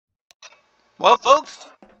Well, folks,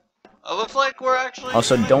 it looks like we're actually.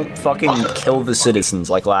 Also, don't fucking kill the citizens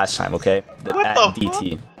like last time, okay? What At the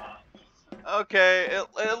DT. Okay,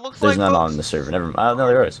 it looks There's like none folks, on the server. Never mind. No,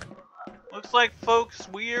 there is. Looks like folks,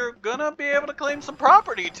 we're gonna be able to claim some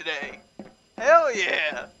property today. Hell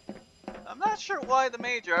yeah! I'm not sure why the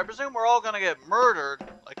major. I presume we're all gonna get murdered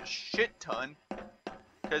like a shit ton.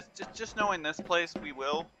 Cause just knowing this place, we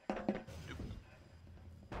will.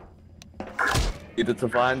 Either to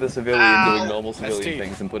find the civilian doing normal civilian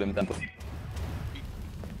things and put him down.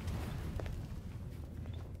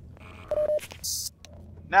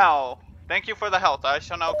 Now, thank you for the help. I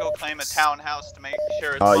shall now go claim a townhouse to make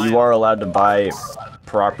sure it's mine. You are allowed to buy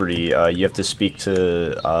property. You have to speak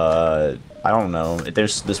to, I don't know.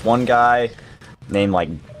 There's this one guy named, like,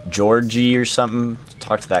 Georgie or something.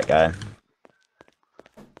 Talk to that guy.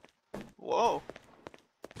 Whoa.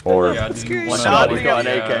 Or yeah, somebody's got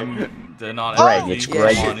an AK. Greg, it's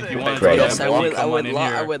Greg. Greg. Yes, I would love to.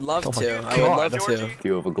 I would love to. Do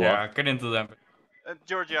you have a Glock? Yeah, get into them.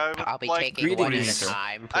 Georgie, I'll be like, taking one at a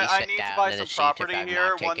time. Please I sit need down to buy in some the seat property if I'm here,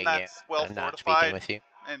 not one taking that's well I'm not fortified speaking with you.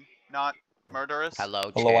 and not murderous. Hello,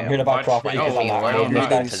 Hello, I'm here to buy property because I'm not welcome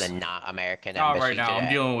American. to the not American Not embassy right now. I'm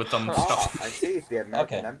today. dealing with some stuff. I see it's the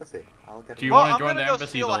American embassy. I'll get Do you Well, want I'm to join gonna the go embassy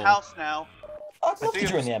steal though? a house now. I'd love to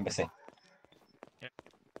join the embassy.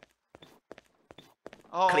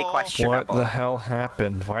 Oh. What the hell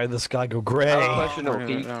happened? Why did this guy go gray?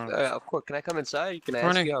 Of course, can I come inside? Can I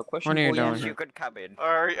ask you a question? Yes, you could come in.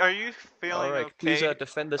 Are you feeling Alright, okay? please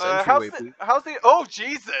defend this entryway, please. How's the? Oh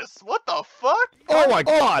Jesus! What the fuck? Oh my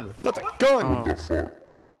god! That's a gun!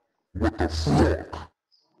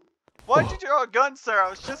 Why'd you draw a gun, sir? I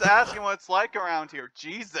was just asking what it's like around here.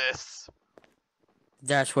 Jesus.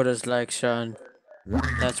 That's what it's like, son.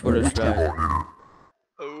 That's what it's like.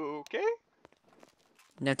 Okay.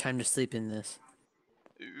 No time to sleep in this.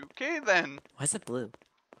 Okay then. Why is it blue?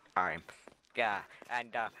 Alright. Yeah,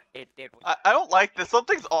 and it I don't like this.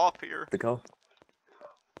 Something's off here. The call.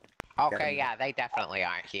 Okay, yeah, they definitely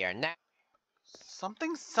aren't here. Now,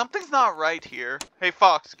 Something's not right here. Hey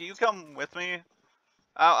Fox, can you come with me?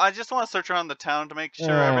 I just want to search around the town to make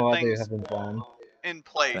sure everything's in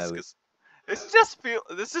place. Cause this just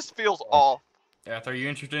feels off. Death, are you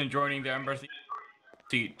interested in joining the embassy?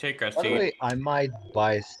 Take a By the seat. way, I might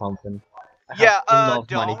buy something. Yeah,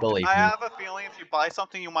 enough money, don't. believe I me. have a feeling if you buy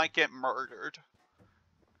something, you might get murdered.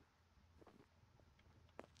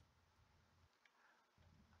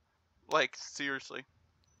 Like, seriously.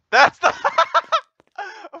 That's the...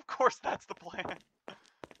 Of course that's the plan.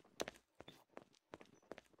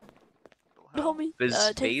 Homie,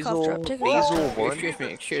 Is take a cough drop. Take a cough Basil drop. one? Excuse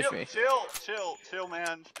me. Chill,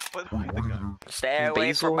 man. Put away the gun. Stay away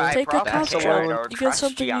Basil? from my Take a property. cough drop. You got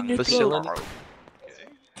something in your Facility. throat.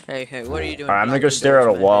 Hey, what are you doing? Alright, I'm gonna go stare at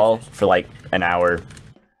a wall for like an hour.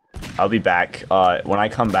 I'll be back. When I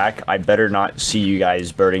come back, I better not see you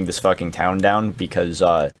guys burning this fucking town down because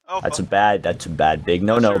that's a bad big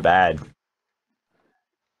no bad.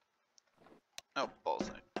 Oh,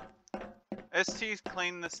 balls. ST's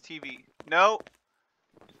clean this TV. No.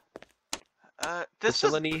 This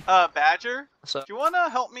Facility. is Badger. So, Do you wanna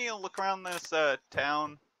help me look around this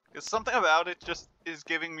town? Because something about it just is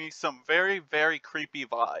giving me some very, very creepy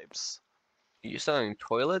vibes. you selling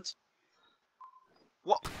toilets?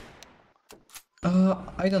 What?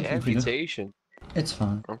 I don't think we do. Amputation. It's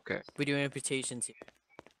fine. Okay. We do amputations here.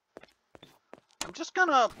 I'm just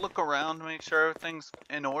gonna look around to make sure everything's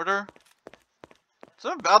in order.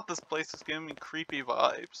 Something about this place is giving me creepy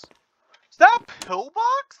vibes. Is that a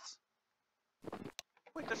pillbox?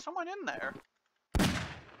 Wait, there's someone in there.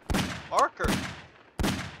 Marker.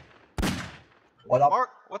 What up? Mark,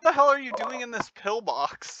 what the hell are you doing in this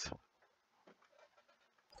pillbox?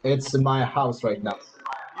 It's my house right now.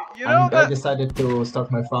 You know I that decided to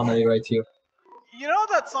start my family right here. you know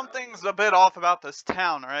that something's a bit off about this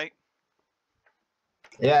town, right?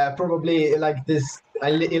 Yeah, probably like this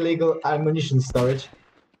illegal ammunition storage.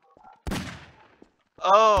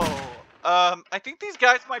 Oh, I think these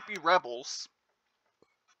guys might be rebels.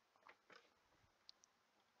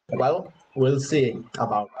 Well, we'll see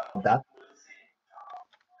about that.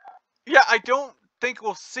 Yeah, I don't think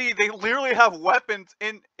we'll see. They literally have weapons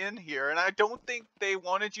in here, and I don't think they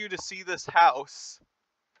wanted you to see this house.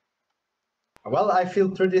 Well, I feel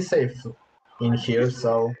pretty safe in here,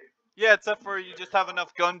 so Yeah, except for you just have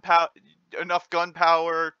enough gunpowder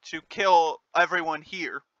to kill everyone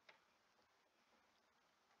here.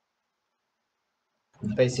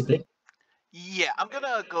 basically. Yeah, I'm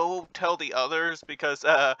gonna go tell the others because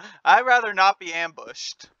I'd rather not be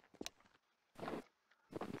ambushed.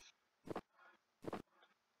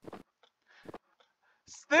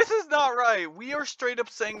 This is not right. We are straight up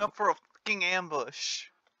setting up for a fucking ambush.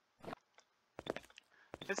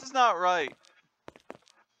 This is not right.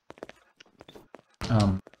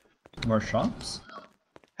 More shops?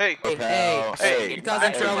 Hey, hey, you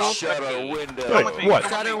guys in trouble? Shut our window. Come with me. What?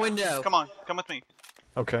 Shut our window. Come on, come with me.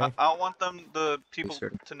 Okay. I don't want the people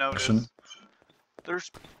to notice. There's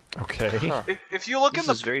Okay. if you look in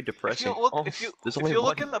the very depressing. if you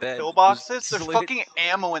look in the pillboxes, there's fucking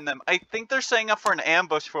ammo in them. I think they're setting up for an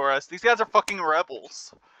ambush for us. These guys are fucking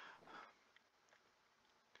rebels.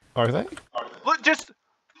 Are they? Look, just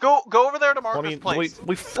go over there to Marcus Place.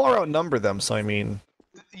 we far outnumber them, so I mean.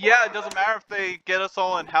 Yeah, it doesn't matter if they get us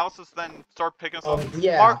all in houses, then start picking us up.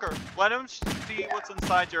 Yeah. Marker, let him see what's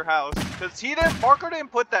inside your house, because Marker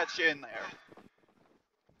didn't put that shit in there.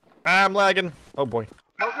 I'm lagging. Oh boy.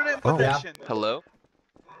 Marker didn't put that shit in there. Hello?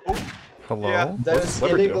 Oh, Hello? Yeah. There's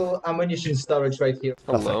What's illegal ammunition storage right here.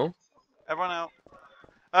 Hello? everyone out.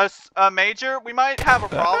 Major, we might have a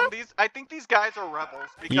problem. I think these guys are rebels,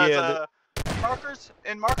 because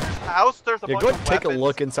in Marker's house, there's a bunch go of ahead and take a weapons.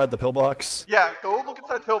 look inside the pillbox. Yeah, go look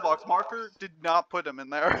inside the pillbox. Marker did not put them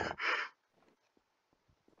in there.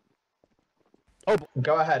 Oh,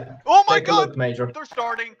 go ahead. Oh my Take a god! look, Major. They're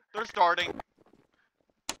starting. They're starting.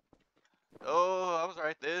 Oh, I was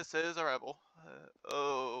right. This is a rebel.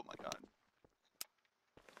 Oh my god.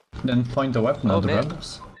 Then point the weapon at the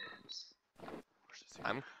rebels.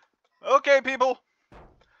 Okay, people.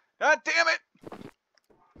 God damn it!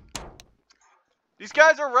 These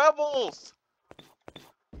guys are rebels.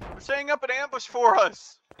 They're setting up an ambush for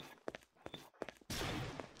us.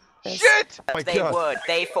 Shit! They would.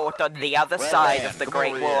 They fought on the other side of the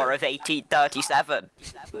Great War of 1837.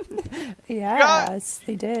 Yes,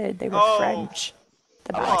 they did. They were French.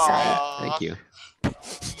 The black side. Thank you.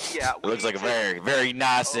 Yeah, it looks like a very, very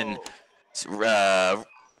nice and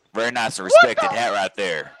very nice and respected hat right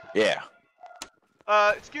there. Yeah.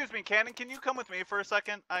 Excuse me, Cannon. Can you come with me for a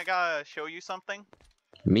second? I gotta show you something.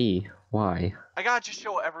 Me? Why? I gotta just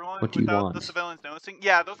show everyone What do you without want? the civilians noticing.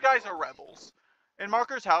 Yeah, those guys are rebels. In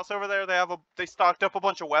Marker's house over there, they stocked up a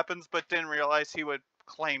bunch of weapons, but didn't realize he would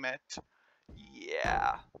claim it.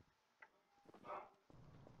 Yeah.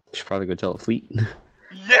 Should probably go tell the fleet.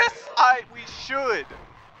 Yes, we should.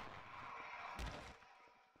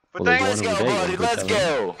 But Well, thanks. let's go, buddy. Let's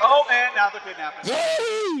go. Oh man, now they're kidnapping.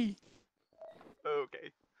 Yay!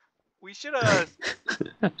 Okay. We should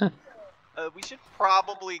we should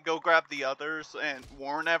probably go grab the others and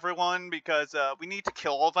warn everyone, because we need to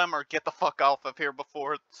kill all of them or get the fuck off of here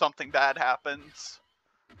before something bad happens.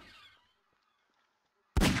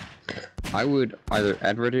 I would either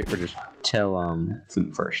advert it or just tell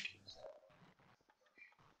fleet first.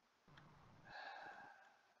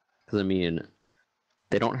 Because I mean,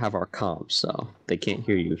 they don't have our comms, so they can't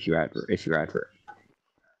hear you if you advert.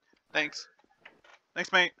 Thanks.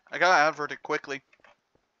 Thanks, mate. I gotta advert it quickly.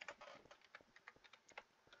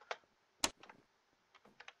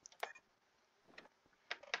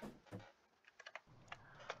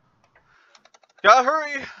 Gotta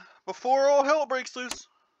hurry before all hell breaks loose.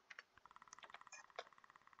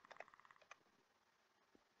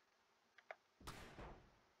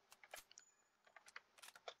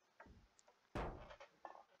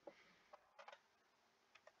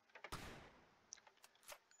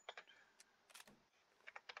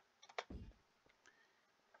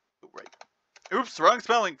 Right. Oops, wrong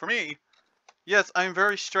spelling for me. Yes, I'm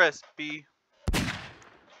very stressed, B.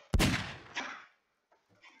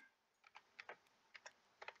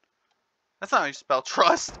 That's not how you spell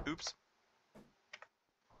trust. Oops.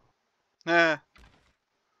 Nah.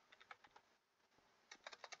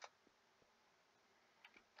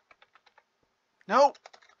 No.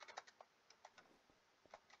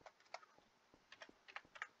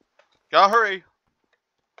 Gotta hurry.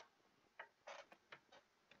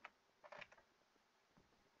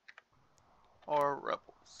 Or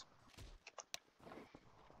rebels.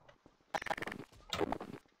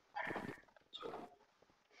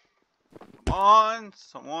 Come on,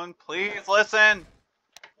 someone please listen.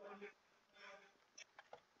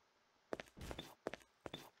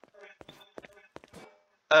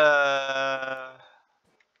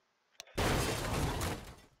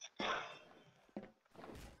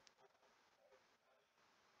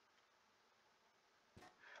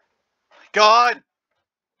 God!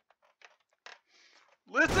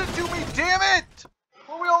 Listen to me, damn it!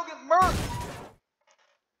 Or we all get murdered!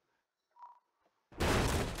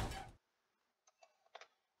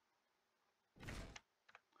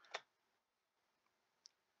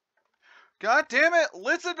 God damn it!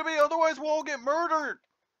 Listen to me, otherwise we'll all get murdered!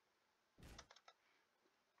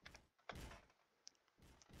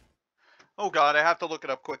 Oh god, I have to look it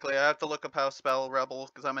up quickly. I have to look up how to spell rebel,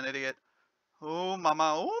 because I'm an idiot. Oh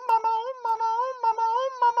mama, oh mama, oh mama, oh mama, oh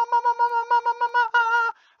mama, mama, mama, mama,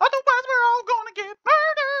 mama. Otherwise we're all gonna get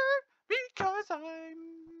murdered, because I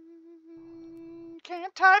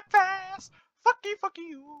can't type fast. Fuck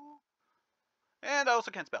you. And I also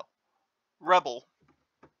can't spell. Rebel.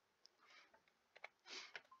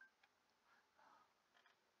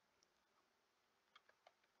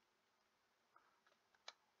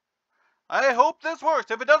 I hope this works.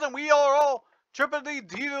 If it doesn't, we are all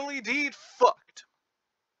trippity-deedly-deed fucked.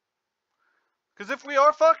 Because if we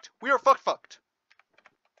are fucked, we are fucked.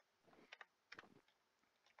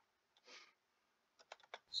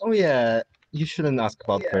 So yeah, you shouldn't ask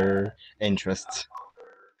about her interests.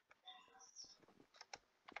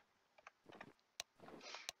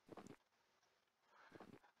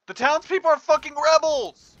 The townspeople are fucking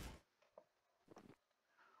rebels!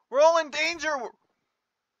 We're all in danger!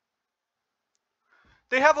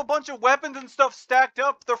 They have a bunch of weapons and stuff stacked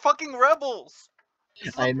up. They're fucking rebels!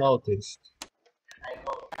 I noticed.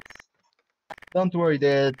 Don't worry,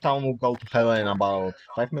 the town will go to hell in about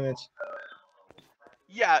 5 minutes.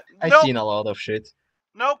 Yeah, I've nope. seen a lot of shit.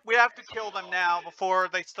 Nope, we have to kill them now before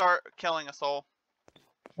they start killing us all.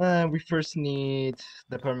 We first need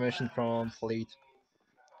the permission from Fleet.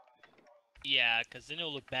 Yeah, because then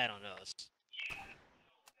it'll look bad on us.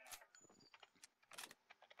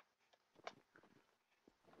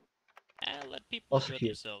 Let people Also enjoy here.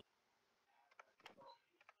 themselves.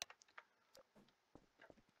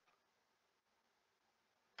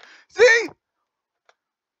 See?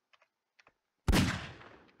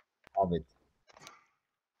 Love it.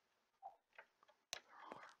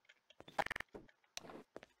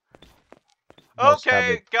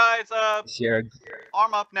 Okay, guys, Here.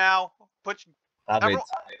 arm up now. Have it.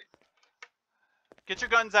 Get your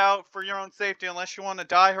guns out for your own safety unless you want to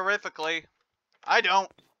die horrifically. I don't.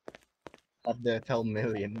 Have the 10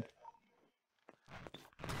 million.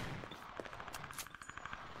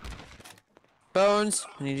 Bones.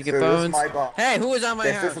 I need to get So this is Bones. my bomb. Hey, who was on my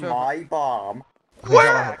This house? is my bomb.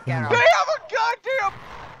 Where? They have a goddamn.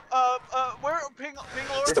 Where? Ping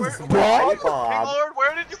Lord, This where? is my bomb. Ping Lord,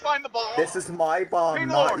 where did you find the bomb? This is my bomb, Ping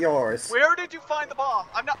not Lord, yours. Where did you find the bomb?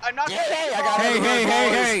 I'm not. I got Hey, hey, hey,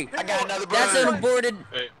 hey! I got another That's an aborted.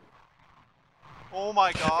 Oh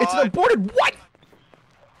my god. It's an aborted what?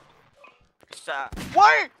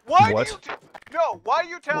 Why? Why What? do you? No. Why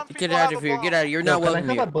you townspeople Get have out a of here! bomb? Get out! You're Yo, not can I welcome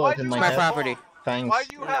have here. a bullet in It's my my head? property. Thanks. Why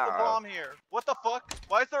do you have a bomb here? What the fuck?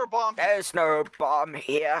 Why is there a bomb here? There's no bomb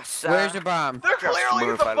here, sir. Where's the bomb? There Just clearly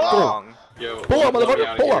move is a bomb. along. Yo, Pull up,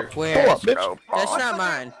 motherfucker! Pull up! Where? Pull up, bitch! No That's bomb. not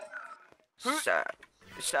mine. Sir,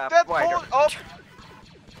 That's wait a bull- oh,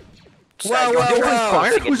 Whoa, whoa, Opening whoa!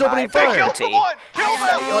 fire? Who's opening fire? kill someone! Kill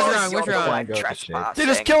them! What's wrong? What's wrong? Trespassing. They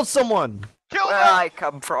just killed someone! Kill Where them! I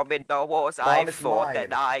come from in the wars, I Bomb is thought mine.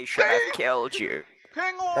 that I should have killed you.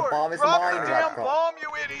 Ping The Lord, bomb is drop mine, your damn Ratcop. bomb, you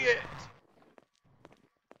idiot!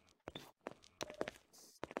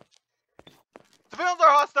 Civilians are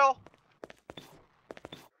hostile.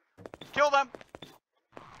 Kill them.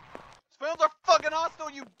 Civilians are fucking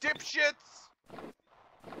hostile, you dipshits.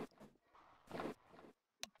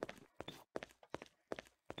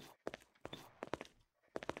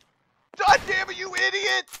 God damn it, you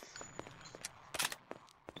idiots!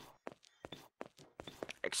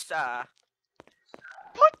 Sir.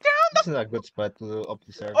 Put down the. This is a good spot to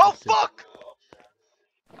observe. Oh this. fuck!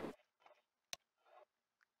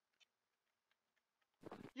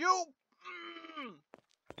 You.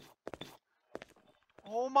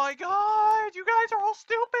 Oh my god! You guys are all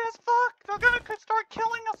stupid as fuck. They're gonna start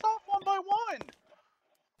killing us off one by one.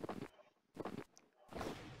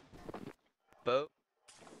 Bo?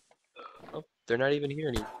 Oh, they're not even here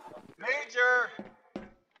anymore. Major.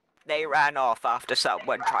 They ran off after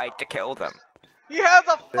someone tried to kill them. He has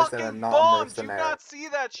a This is fucking not bomb! Do you mercenary. not see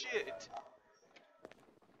that shit?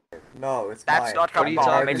 No, it's That's mine. not What are a you bomb,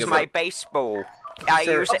 talking it's about? my baseball. I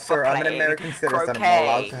Sir, use it for sir, I'm an playing American citizen. croquet. I'm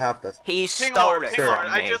allowed to have this. He Ping stole Lord, it Ping Sir, Lord,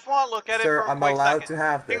 from I me. just want to look at Sir, it for a I'm quick allowed second. to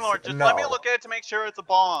have this. Ping Lord, just No. let me look at it to make sure it's a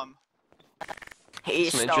bomb.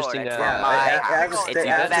 He Some stole interesting, it from yeah, my I have house. a It's stick- I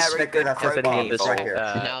have a very sticker good that says croquet bomb. This Right ball. here. No,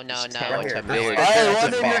 Right here. village. Hey, one That's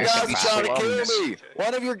of a your bar. guys is trying to kill Bombs. me.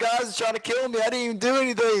 One of your guys is trying to kill me. I didn't even do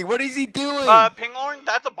anything. What is he doing? Ping Lord,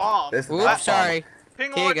 that's a bomb. This is Oops, not sorry.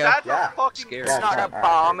 Ping Here you Lord, go. that's Yeah. a fucking Scary. It's not a Alright.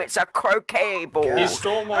 bomb, it's a croquet ball. He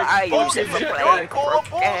stole my I use it for bullshit. playing You're full of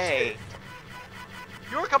croquet.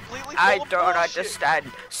 You're completely full I of don't bullshit.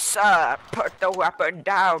 understand. Sir, put the weapon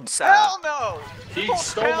down, sir. Hell no! He You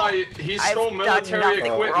stole don't my. count. He I've stole done military nothing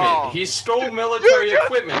equipment. wrong. He stole military just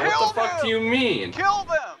equipment. What killed the fuck do him. you mean? Kill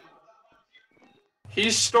them! He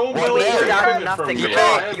stole We've done nothing me.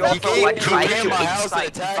 wrong. You're He the one came trying to to my house and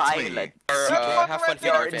incite attacked me. violence. Have fun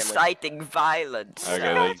You're inciting violence. Okay,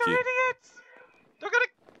 thank you. Idiots. They're gonna.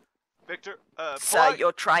 Victor, Sir,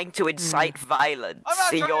 you're trying to incite violence. I'm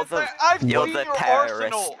not You're trying the to you're seen the your terrorist.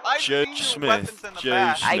 arsenal. I've Judge seen your weapons Smith, in the Joe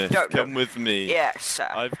past. Smith, come with me. Yes,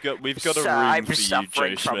 sir. We've got a Sir, room I'm for you, Joe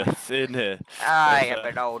suffering from- Smith. In here. I am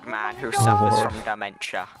an old man who suffers from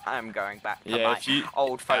dementia. I'm going back to Yeah, my if you-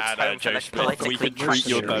 old folks' no, home for Joe the Smith, we politically can treat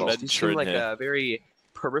your questionable. dementia You seem in like here. very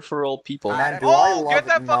peripheral people. Man, do I love get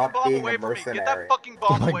that fucking not bomb being away a from me. Get that mercenary? fucking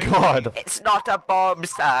bomb away from me. It's not a bomb,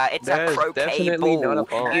 sir. It's That a is croquet definitely ball not a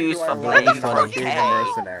bomb. used Do I for love playing not being a croquet.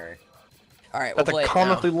 mercenary? Alright, That's a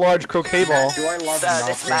comically large croquet ball. Do I love Sir, not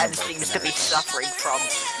this being a man seems to be mercenary? suffering from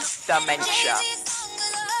dementia.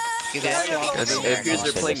 You guys It appears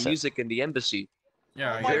they're playing music in the embassy.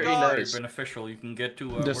 Yeah, Oh my very God. nice. Beneficial. You can get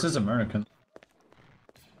to. This is American.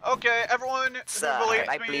 Okay, everyone who Sir, believes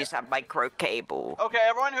I me. please have my croquet ball. Okay,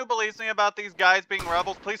 everyone who believes me about these guys being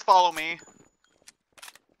rebels, please follow me.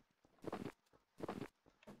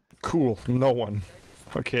 Cool. No one.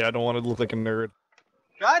 Okay, I don't want to look like a nerd.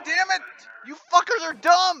 God damn it! You fuckers are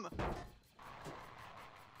dumb!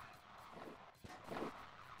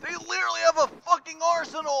 They literally have a fucking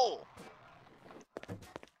arsenal!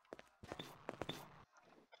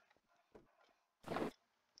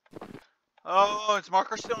 Oh, is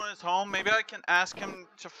Marker still in his home? Maybe I can ask him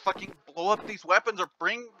to fucking blow up these weapons or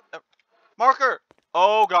bring... Marker!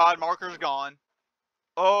 Oh god, Marker's gone.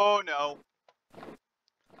 Oh no.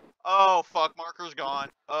 Oh fuck, Marker's gone.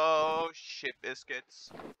 Oh shit biscuits.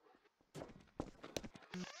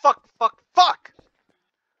 Fuck, fuck, fuck!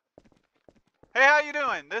 Hey, how you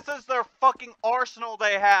doing? This is their fucking arsenal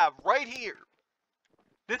they have, right here.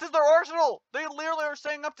 This is their arsenal! They literally are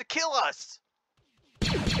setting up to kill us!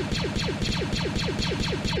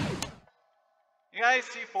 You guys,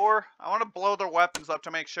 C4, I want to blow their weapons up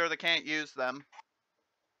to make sure they can't use them.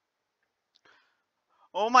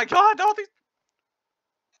 Oh my god, all these...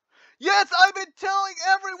 Yes, I've been telling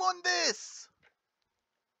everyone this!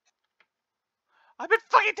 I've been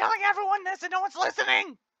fucking telling everyone this and no one's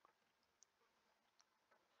listening!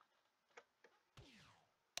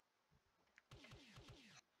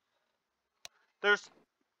 There's...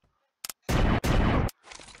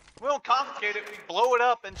 We don't confiscate it, we blow it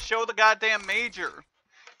up and show the goddamn major.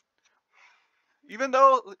 Even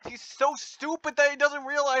though he's so stupid that he doesn't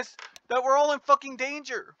realize that we're all in fucking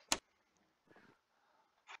danger.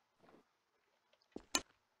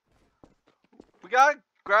 We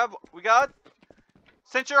gotta,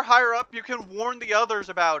 since you're higher up, you can warn the others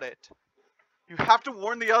about it. You have to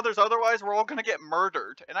warn the others, otherwise we're all gonna get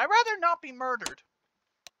murdered. And I'd rather not be murdered.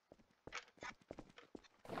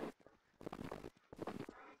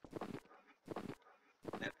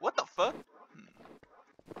 What the fuck?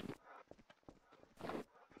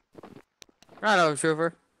 Right on,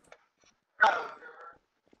 Trooper.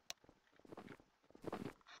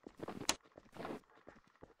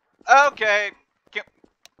 Okay.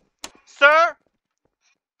 Sir?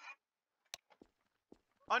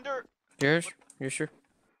 Yes? You sure?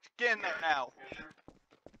 Get in there now.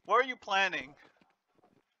 What are you planning?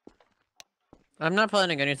 I'm not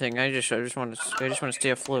planning anything. I just want to stay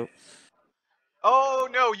afloat. Oh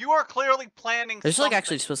no, you are clearly planning It's something. like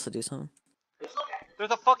actually supposed to do something. There's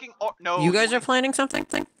a fucking no. You guys are planning something?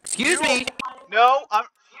 Excuse me. No,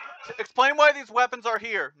 explain why these weapons are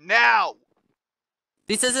here now.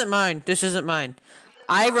 This isn't mine. This isn't mine.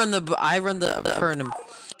 I run the Burnham.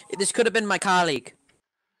 This could have been my colleague.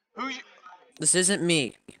 This isn't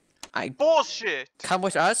me. Bullshit. Come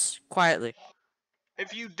with us quietly.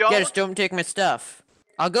 If you don't, Yeah, just don't take my stuff.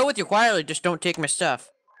 I'll go with you quietly. Just don't take my stuff.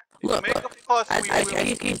 Look, make a fuss.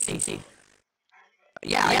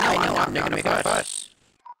 Yeah, I know. I'm gonna make a fuss.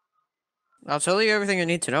 I'll tell you everything you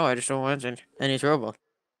need to know. I just don't want any trouble.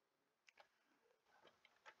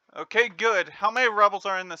 Okay, good. How many rebels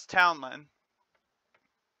are in this town, then?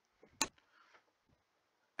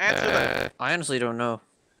 Answer that. I honestly don't know.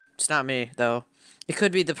 It's not me, though. It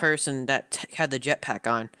could be the person that had the jetpack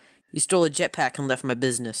on. He stole a jetpack and left my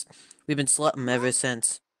business. We've been slutting ever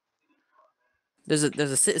since. There's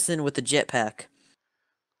a citizen with a jetpack.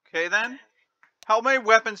 Okay, then. How many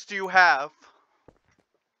weapons do you have?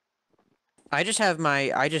 I just have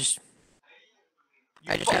this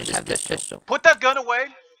pistol. Put that gun away.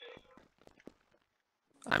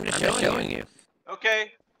 I'm just showing you.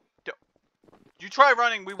 Okay. You try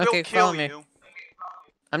running, we will Okay, kill follow me. you.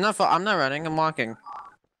 I'm not running. I'm walking.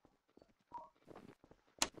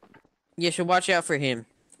 You should watch out for him.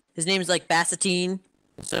 His name's like Bassatine.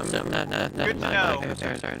 Good to know.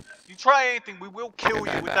 You try anything, we will kill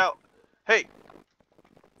you without... Hey,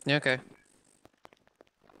 Yeah, okay.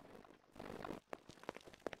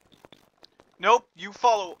 Nope, you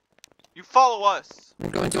follow us. I'm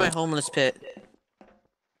going to my homeless pit.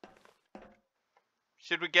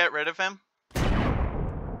 Should we get rid of him?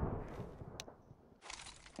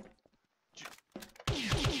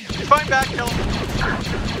 Did you find back, kill him.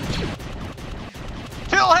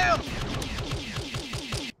 Kill him!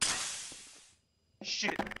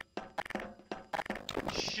 Shit.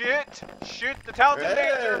 Shit, the town's in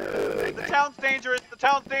danger. The town's dangerous, the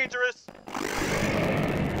town's dangerous.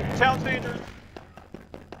 The town's dangerous.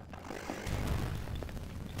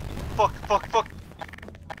 Fuck.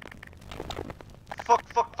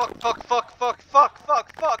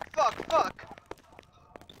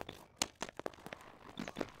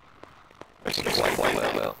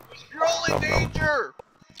 You're all in danger!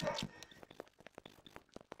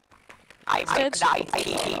 I'm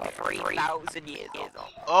 93,000 years old.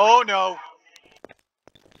 Oh no!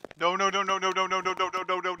 No. No.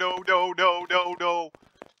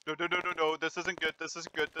 This isn't good.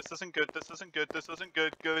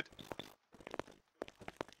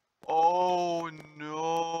 Oh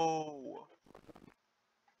no.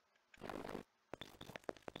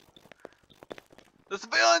 The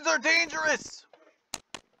civilians are dangerous!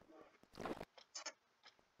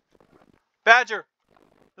 Badger!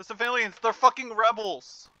 The civilians, they're fucking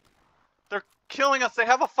rebels! They're killing us, they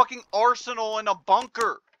have a fucking arsenal and a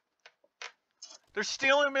bunker! They're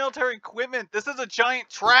stealing military equipment, this is a giant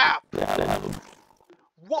trap!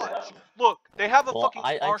 What? Look, they have a fucking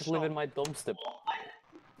arsenal. I just live in my dumpster.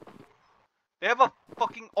 They have a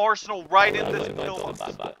fucking arsenal right in this building.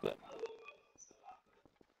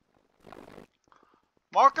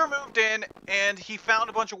 Marker moved in, and he found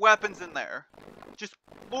a bunch of weapons in there. Just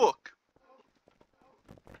look.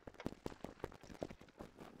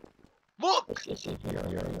 Look!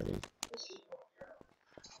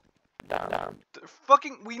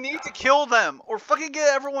 Fucking, we need to kill them, or fucking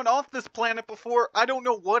get everyone off this planet before, I don't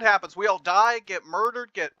know what happens. We all die, get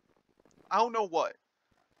murdered, I don't know what.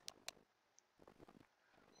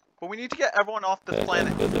 But we need to get everyone off this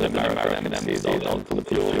planet.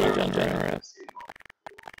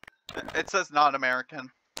 It says not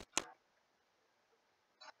American.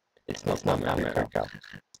 It's not America.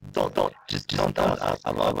 Just don't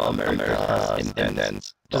America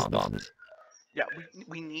independence. Just don't. Yeah,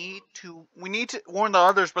 we need to warn the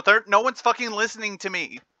others, but no one's fucking listening to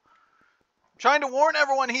me. I'm trying to warn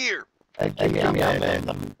everyone here.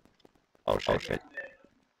 Oh shit.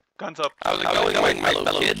 Guns up. How's it going, my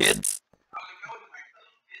fellow kids?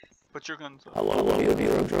 Put your guns up. Hello,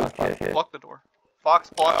 Rocket. Block the door.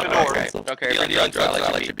 Fox, block the door. Okay,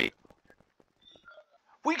 I'll let you be.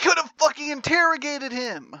 We could have fucking interrogated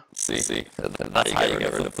him! See, that's how you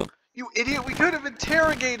get rid of them. You idiot, we could have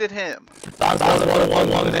interrogated him!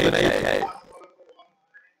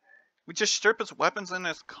 We just strip his weapons and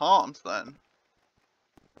his comms then.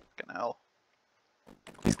 Fucking hell.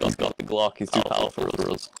 He's got the Glock, he's too powerful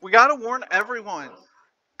for us. We gotta warn everyone.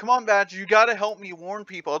 Come on, Badger, you gotta help me warn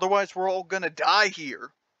people, otherwise we're all gonna die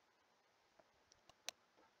here.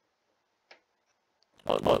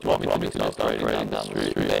 What want me to just start riding down the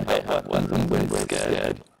street? They have weapons and we're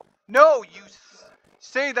scared. No, you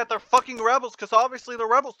say that they're fucking rebels, because obviously they're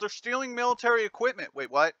rebels. They're stealing military equipment. Wait,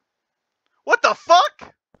 what? What the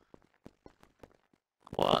fuck?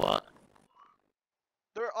 What?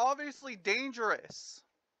 They're obviously dangerous.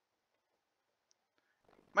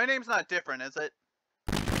 My name's not different, is it?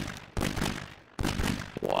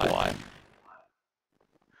 Why?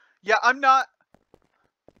 Yeah, I'm not...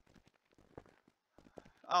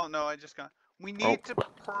 Oh no, I just got... We need to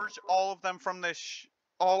purge all of them from this...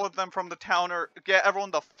 all of them from the town, or get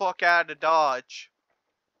everyone the fuck out of Dodge.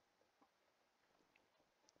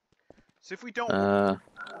 See if we don't... I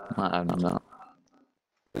don't know.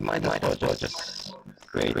 We might as well just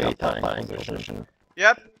create a planning position.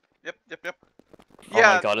 Yep. Oh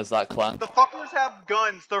Yeah, my god, is that clan? the fuckers have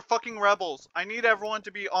guns. They're fucking rebels. I need everyone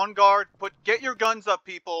to be on guard. Get your guns up,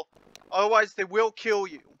 people. Otherwise, they will kill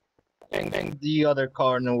you. The other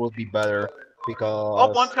corner will be better because.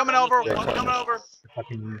 Oh, one's coming over. One's coming over.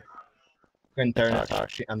 Fucking internals are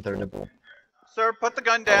actually unturnable. Sir, put the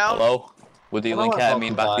gun down. Hello? We're dealing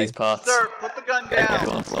ketamine back these parts. Sir, put the gun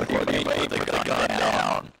down. Put the gun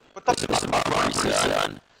down. This is my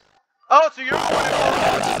son. Oh, so you're the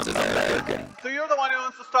one. So you're the one who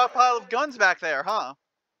owns the stockpile of guns back there, huh?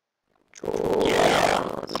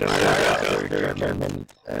 Yeah. German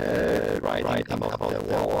writing above the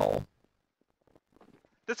wall.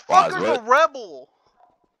 This fucker's a rebel.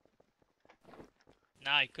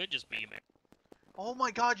 Nah, it could just be, man. Oh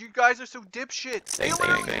my god, you guys are so dipshit. Same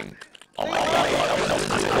thing. Oh my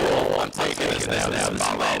god. I'm taking this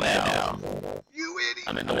now. You idiot!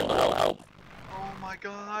 I'm in the help. Oh my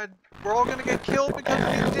god. We're all gonna get killed because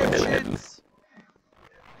of you dipshits.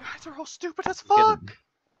 You guys are all stupid as fuck.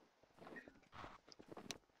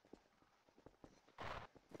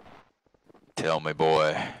 Tell me,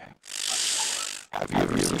 boy. Have you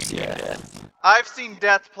ever seen death? I've seen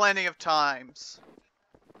death plenty of times.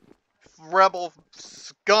 Rebel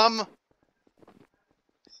scum.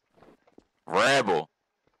 Rebel.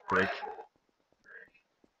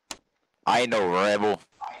 I ain't no rebel.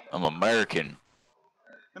 I'm American.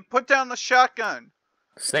 And put down the shotgun.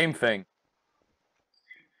 Same thing.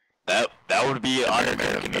 That would be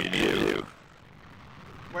un-American to do.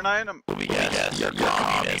 We're not in a... Yes, you're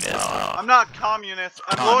communist. I'm not communist.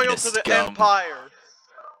 I'm loyal to the Empire.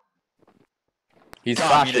 He's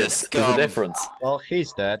Communist fascist. There's a scum. difference. Well,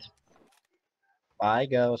 he's dead. Bye,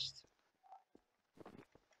 Ghost.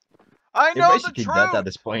 I You're know the basically truth. dead at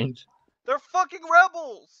this point. They're fucking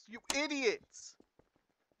rebels. You idiots.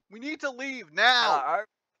 We need to leave now.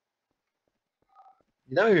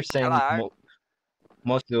 You know you're saying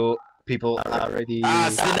most of the people are already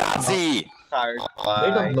tired by...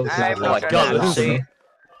 They don't look like I'm not that. gonna see.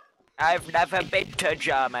 I've never been to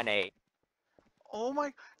Germany. Oh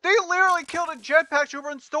my... They literally killed a jetpack trooper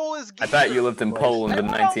and stole his gear. I bet you lived in Poland in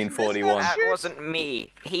 1941. That wasn't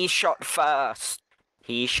me. He shot first.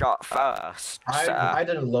 He shot first. I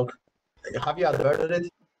didn't look. Have you adverted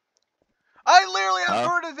it? I literally have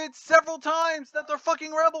heard of it several times that they're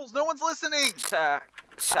fucking rebels. No one's listening. Sir.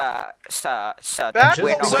 Back We're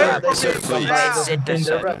away not from rebels. me. We're Citizens.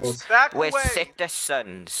 We're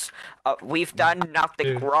citizens. We've done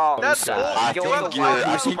nothing wrong, sir. I You're think the your one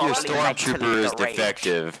who's stormtrooper probably is mentally deranged.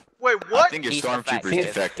 defective. Wait, I what? think your He's stormtrooper is defective.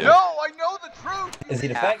 defective. No, I know the truth. Is he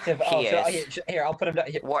Yeah, defective? he Oh, is. here, I'll put him down.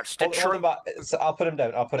 Here. What's the Hold him truth? back. So I'll put him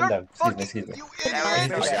down. Excuse me. You I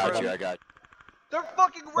idiots. got you. They're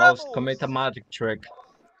fucking rebels. Ghost, commit a magic trick.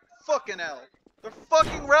 Fucking hell. They're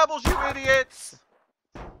fucking rebels, you idiots.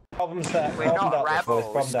 Problems there. We're not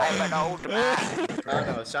rebels. I'm an old man. I don't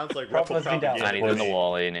know, it sounds like Problem's been dealt And he's in the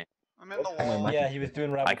wall, ain't he? I'm in the wall. Yeah, he was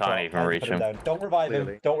doing rebel. I can't even talk. reach Put him. Down. Don't revive him.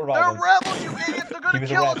 Clearly. Don't They're revive him. rebels, you idiots. They're He gonna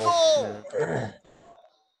was a kill us rebel. all.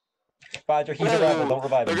 Badger, he's a rebel. Don't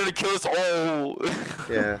revive They're him. gonna kill us all.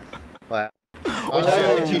 Yeah. Wow. Oh,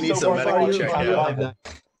 I think he needs so a medical far, check you out. can't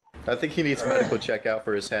I think he needs a medical check out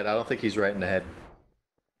for his head. I don't think he's right in the head.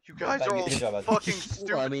 You guys are all Good job, Ed. fucking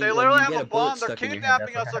stupid. Well, I mean, They when literally you have get a a bullet bomb. They're stuck in your head,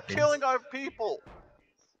 kidnapping that's us. what They're happens. killing our people.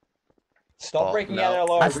 Stop Oh, breaking no. out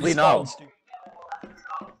our Actually, no.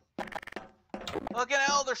 Fucking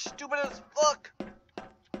hell, they're stupid as fuck.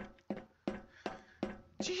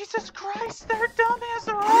 Jesus Christ, they're dumb as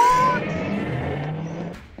rocks.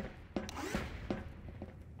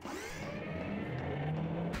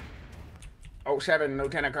 Oh, 07,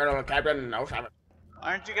 Lieutenant Colonel Captain, 07.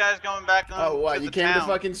 Aren't you guys going back on? Oh, what? to You the came to town?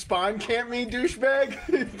 fucking spawn camp me, douchebag?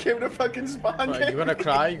 You came to fucking spawn camp? You gonna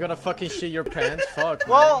cry? You gonna fucking shit your pants? Fuck.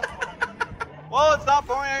 Well, it's not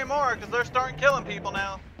boring anymore because they're starting killing people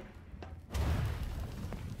now.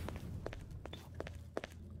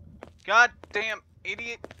 Goddamn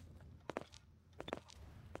idiot!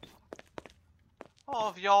 All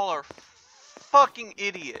of y'all are fucking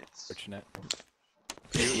idiots. Fortunate.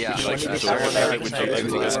 Yeah, Would like you that. like Would you like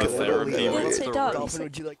to ask a therapy?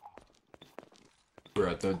 Would you like?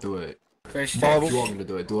 Bro, don't do it. Fish If you want me to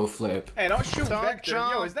do it, do a flip. Hey, don't shoot Vector.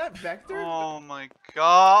 Yo, is that Vector? Oh my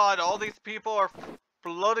god, all these people are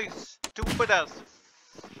bloody stupid as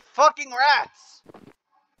fucking rats!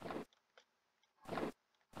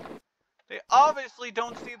 They obviously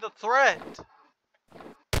don't see the threat.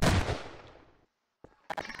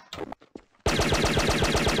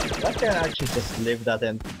 I can actually just leave that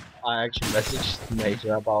in. I actually messaged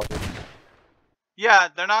Major about it. Yeah,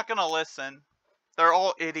 they're not gonna listen. They're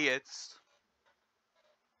all idiots.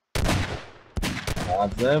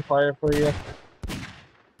 That's the fire for you.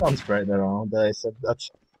 Don't spread it around that I said that.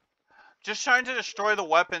 Just trying to destroy the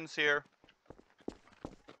weapons here.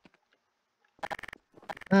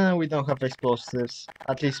 We don't have explosives.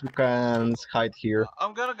 At least we can hide here.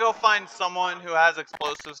 I'm gonna go find someone who has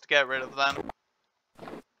explosives to get rid of them.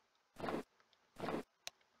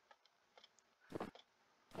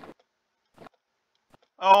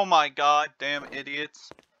 Oh my god, damn idiots.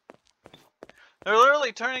 They're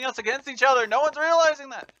literally turning us against each other. No one's realizing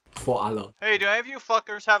that. For Allah. Hey, do any of you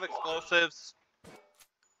fuckers have explosives?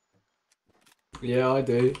 Yeah, I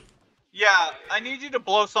do. Yeah, I need you to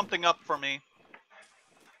blow something up for me.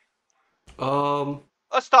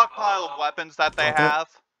 A stockpile of weapons that they have.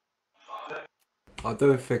 I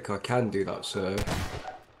don't think I can do that, sir.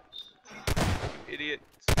 Idiot.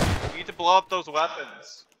 You need to blow up those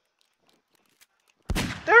weapons.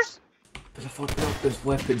 There's... But if I put up those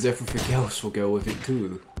weapons, everything else will go with it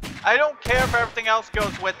too. I don't care if everything else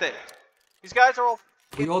goes with it. These guys are all...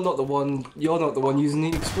 But you're not the one using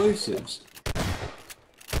the explosives.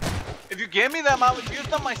 If you give me them, I would use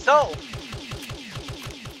them myself.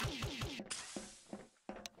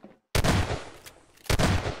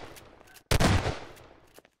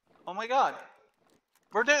 Oh my god.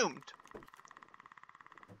 We're doomed.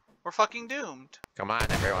 We're fucking doomed. Come on,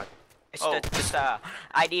 everyone. Sir,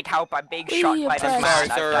 I need help. I'm being shot by this man. Sorry,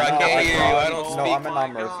 sir, I can't hear you. I don't speak. No, I'm a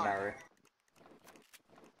non-mercenary.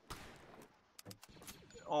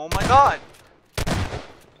 Oh my god.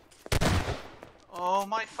 Oh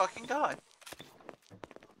my fucking god.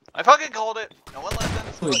 I fucking called it. No one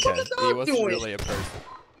listens. Okay. He wasn't really a person.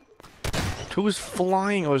 Who was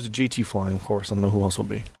flying? Oh, it was GT flying, of course. I don't know who else will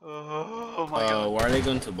be. Oh my god. Why are they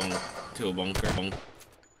going to a bunker?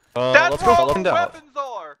 That's let's where go all find the out. weapons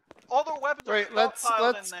are. All their weapons are Wait, let's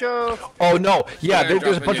stockpiled in go. Oh no! Yeah, They're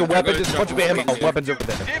there's a bunch dropping of you. weapons. They're There's a bunch of dropping ammo. you. Weapons over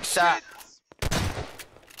there. Dipshits.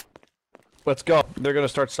 Let's go. They're gonna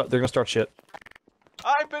start. They're gonna start shit.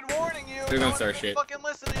 I've been warning you. They're No gonna one's start been shit. fucking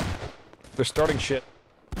listening. They're starting shit.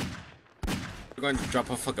 They're going to drop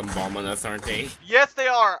a fucking bomb on us, aren't they? Yes, they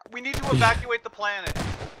are. We need to evacuate the planet.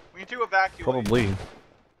 We need to evacuate. Probably.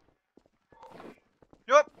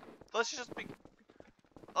 Yep. Let's just be.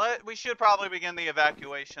 We should probably begin the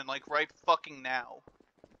evacuation, like right fucking now.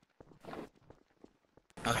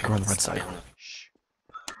 Okay, Go on the red side.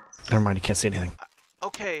 Never mind. You can't see anything.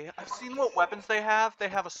 Okay, I've seen what weapons they have. They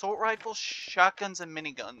have assault rifles, shotguns, and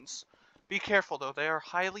miniguns. Be careful though; they are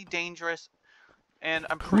highly dangerous, and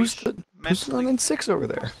I'm pretty Who's the mentally 996 over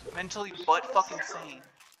there? butt fucking sane.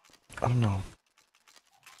 I don't know.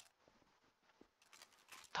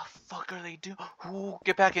 The fuck are they doing? Ooh,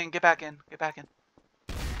 get back in! Get back in! Get back in!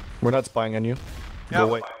 We're not spying on you. Yeah, Go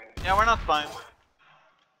away. Yeah, we're not spying.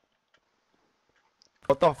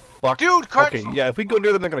 What the fuck? Dude, crouch! Okay, yeah. If we go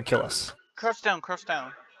near them, they're gonna kill us. Crouch down, crouch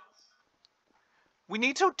down. We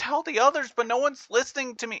need to tell the others, but no one's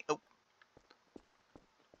listening to me. Oh.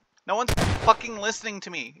 No one's fucking listening to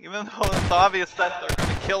me, even though it's obvious that they're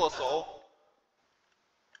gonna kill us all.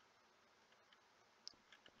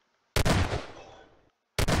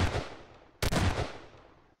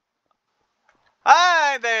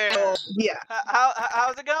 Hi there! Yeah.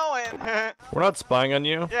 How's it going? We're not spying on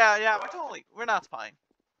you. Yeah, we're not spying.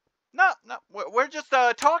 No, we're just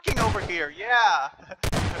talking over here. Yeah.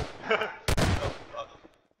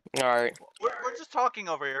 Alright. We're just talking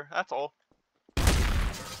over here. That's all.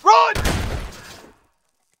 Run!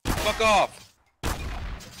 Fuck off!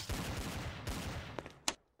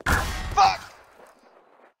 Fuck!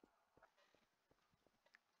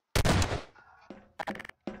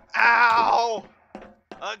 Ow!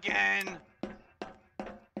 Again.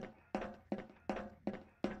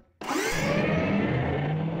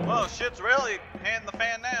 Well, shit's really hitting the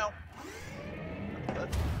fan now.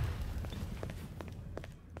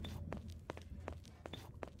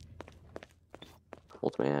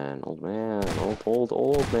 Old man, old man,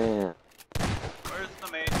 old man. Where's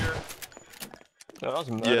the major?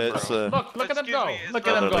 Yeah, it's Look at them go! Look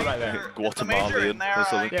at them go right there. Guatemalan or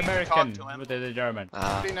something. The American with the German.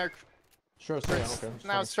 Sure, okay.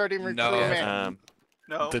 Now starting No, recruitment.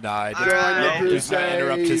 No. denied. Join the Please not crusade.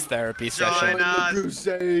 interrupt his therapy session.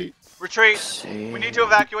 Crusade. Retreat. We need to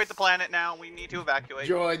evacuate the planet now. We need to evacuate.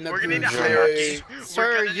 Join the We're gonna need a crusade. hierarchy.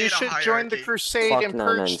 Sir, you should join the crusade Fuck and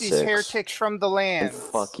purge these 996. heretics from the land.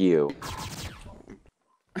 Fuck you.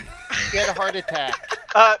 Get a heart attack.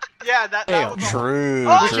 Yeah, that was True.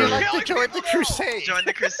 Oh, Would you like to join the crusade? Join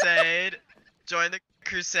the crusade. Join the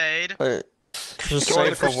crusade.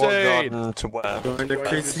 Crusade for what garden to where? Join the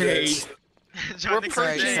crusade. Join We're the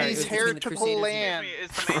purging crusade. these heretical land.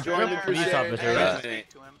 Join the crusade.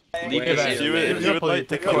 If you would like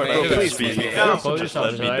to come Please, speak, please. just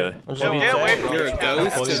let me know. You're a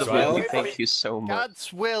ghost as well? Thank you so much.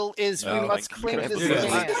 God's will is we Oh, must like, claim can I this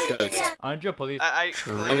please land. ghost? I'm your police. I'm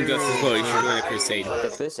a ghost as well. You should join the crusade.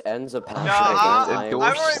 If this ends a passion I've against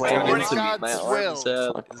already been slam warning into God's my will. arms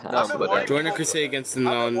up. I've been warning Join the crusade against the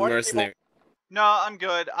non-mercenary. No, I'm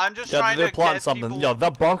good. I'm just Yeah, trying they're to plotting get something. people... Yo,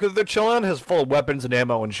 that bunker they're chilling is full of weapons and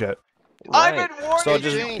ammo and shit. I've been warning So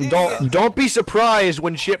you. just don't be surprised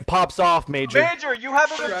when shit pops off, Major. Major, you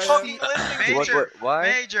haven't been fucking listening. Major, Why?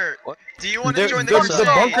 Major, do you want to join the The crusade?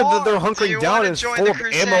 bunker that they're Do hunkering you down wanna is join full the of ammo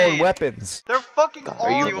crusade? and weapons. They're fucking Are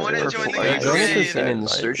all you wanna join the Are you crusade? an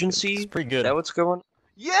insurgency? It's pretty good. Is that what's going on?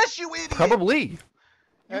 Yes, you idiot. Probably.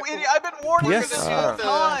 You idiot! I've been warning you this whole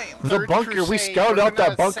time. The bunker, we scouted out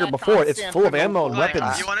that bunker before. It's full of ammo and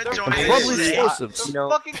weapons. You wanna And join probably this? explosives. They're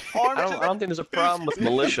fucking armed I to don't think there's a problem with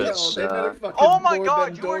militias. Oh my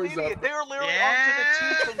god, you are an idiot! They are literally armed to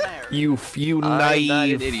the teeth in there. You I'm not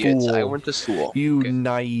naive an idiot. fool. I went to school. You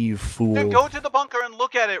naive fool. Dude, go to the bunker and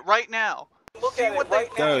look at it right now. See what they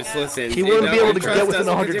Ghost, listen. He wouldn't be able to get within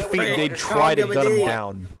 100 feet. They'd try to gun him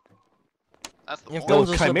down. That's the If point. there Well, was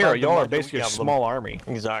a Chimera, survivor, y'all are we basically a have them. small army.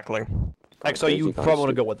 Exactly. So you probably want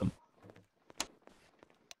to go with them.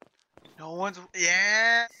 No one's.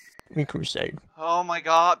 Yeah. We crusade. Oh my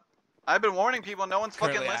god. I've been warning people. No one's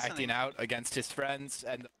fucking Currently listening. acting out against his friends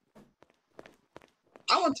and.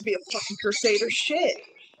 I want to be a fucking crusader. Shit.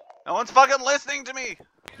 No one's fucking listening to me.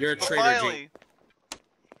 You're a traitor, Finally.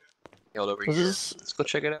 Held over This here. is- Let's go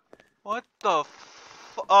check it out. What the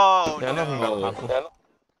Oh Yeah, no. nothing gonna happen.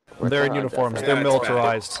 They're in uniforms. They're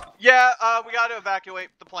militarized. Yeah, we gotta evacuate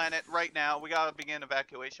the planet right now. We gotta begin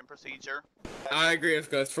evacuation procedure. I agree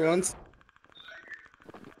with Ghost for once.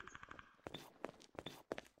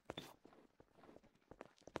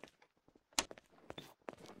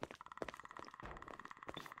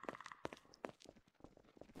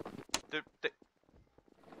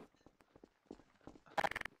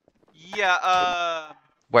 Yeah,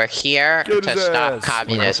 We're here Get to his stop ass.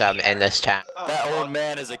 communism in this town. That old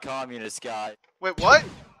man is a communist guy. Wait, what?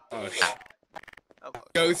 Oh shit.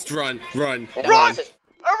 Ghost, run. Run!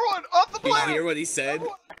 Everyone, off the Did you planet! hear what he said?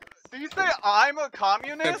 Did you say I'm a They're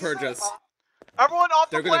communist? purge us. Everyone off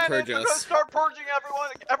They're the gonna planet! purge They're gonna us. start purging everyone!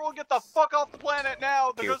 Everyone get the fuck off the planet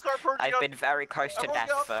now! They're gonna start purging I've us! been very close to Everyone death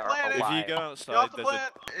get off for the a planet! while. If you go Get outside, off the there's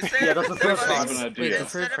planet! Yeah, that's the first Everybody- thing. Wait, the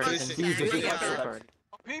first person.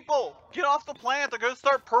 People, get off the planet! They're gonna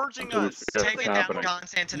start purging us! Taking down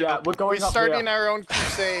Constantinople. Yeah, we're going We're up starting here. our own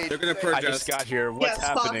crusade. They're gonna purge I us. just got here. What's Yes,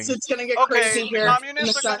 happening? Fox, it's gonna get Okay, crazy here.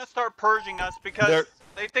 communists are in a gonna start purging us because They're-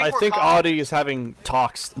 they think I we're think communists. Audi is having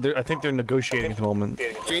talks. I think they're negotiating at the moment.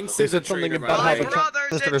 Jinx They is a said something traitor, about by how the the way. brothers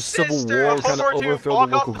there's a civil sisters. war trying to Hold on, overthrow walk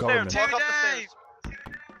the up local the stairs, government. walk up the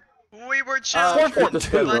stairs. We were Scorpion children,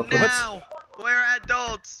 too. but What? now we're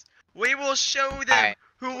adults. We will show them Alright.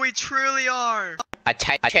 who we truly are.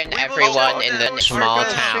 Attention We will everyone show in them the small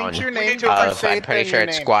who- town Change your name to of, I'm Crusade pretty and sure your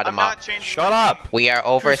it's name. Guatemala. Shut up! We are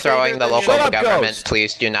overthrowing the local Shut up, government. Ghost.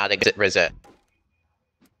 Please do not resist.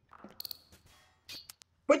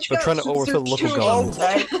 Which They're trying to ghosts? overthrow the local Two government.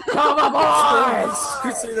 ghosts. Come on, boys!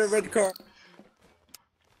 Crusader red car.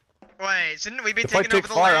 Wait, shouldn't we be If I taking take over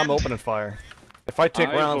the fire, land? I'm opening fire. If I take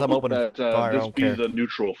rounds, I'm opening fire. I don't care.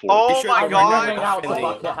 neutral force. Oh my I'm running god! out the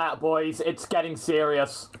bucket hat, boys. It's getting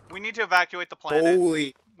serious. We need to evacuate the planet.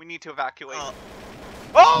 Holy. We need to evacuate.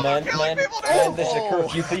 Oh, Man, they're killing man, people man, now! this is a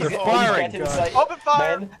curfew. Please, They're please firing, get inside. Open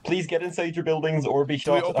fire! Man, please get inside your buildings or be we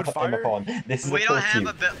shot open fire? upon. This is We a don't have curfew.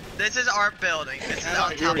 a building. This is our building. This is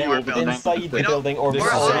on top of you our open building. Inside the We don't- building or be This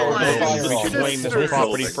is We're shot all our alive. upon. building. We can claim this This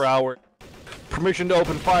property is- for our permission to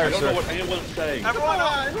open fire, I don't know sir. what anyone's saying. Everyone,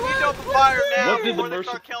 we need to open fire now What did the before they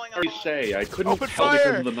start killing us. mercenaries say? I couldn't Open tell fire!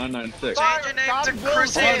 because of the 996. Change your name God to will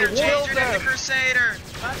Crusader. them. Change your name to Them. Crusader.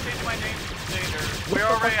 I'm not changing my name to Crusader. We What the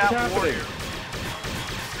already fuck is have happening? warriors.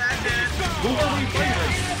 Who are we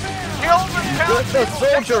fighting? Kill the The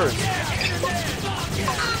soldiers!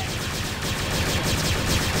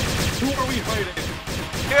 Who are we fighting?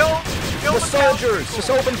 Kill The the soldiers! Just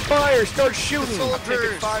open fire! Start shooting!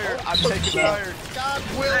 Soldiers. Fire! I'm taking fire! God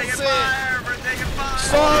Taking wills it. fire. We're taking fire.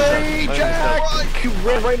 Sorry, Jack! You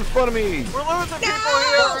ran right in front of me! We're losing people No!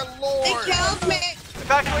 here! They Lord. killed me!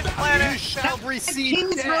 Evacuate the You planet! shall The receive team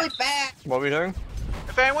is death. really bad. What are we doing?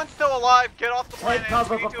 If anyone's still alive, get off the Take planet.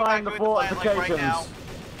 cover We need for to finding the evacuate the planet, like, right now. fortifications.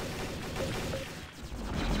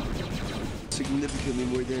 Significantly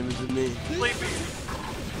more damage than me. Sleepy,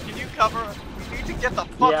 can you cover? We need to get the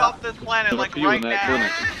fuck Yeah. off this planet, There's a like few right in that now.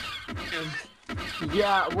 clinic.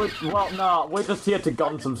 Yeah, we're just here to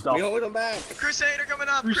gun some stuff. We hold them back. Crusader coming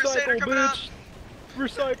up. Crusader coming up.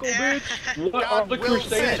 Recycle, bitch! What are the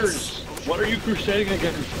Crusaders? What are you crusading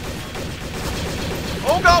against?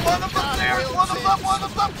 Oh god, one of them upstairs! One of them up, one of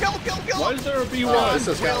them up! Kill, kill, kill! Why is there a B1? This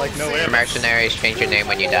has got like no air. Mercenaries, change your name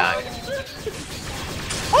when you die.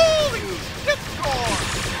 Holy shit, score!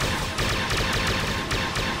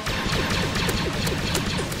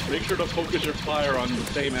 Make sure to focus your fire on the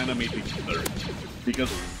same enemy together.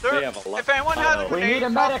 Because they have a lot. If anyone has a We grenade, need a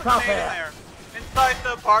toss medic a up grenade in here. there. Inside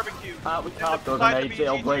the barbecue. We can't throw Inside the grenades,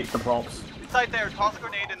 it'll BGG. break the props. Inside there, toss a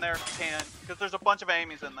grenade in there if you can. Because there's a bunch of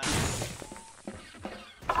Amy's in there.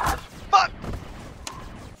 Fuck!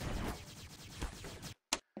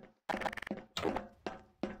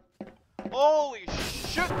 Holy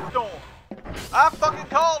shit storm! I fucking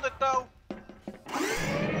called it though!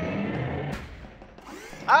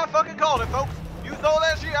 I fucking called it, folks. You saw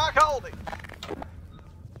that shit, I called it.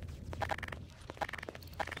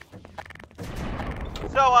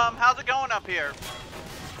 So, how's it going up here?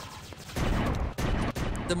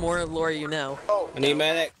 The more lore you know. I need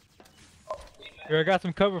medic. Here, I got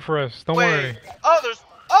some cover for us. Don't worry.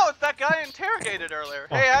 Oh, it's that guy I interrogated earlier.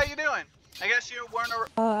 Hey, how you doing? I guess you weren't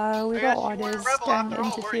a. We got orders turned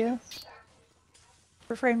into you.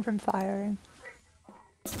 Refrain from firing.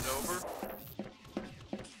 Over.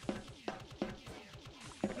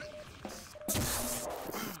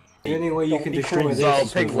 The only way you can destroy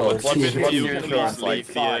this is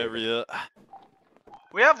with area.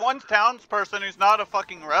 We have one townsperson who's not a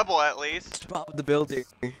fucking rebel, at least. Stop the building.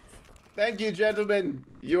 Thank you, gentlemen.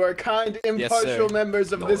 You are kind, Yes, impartial sir.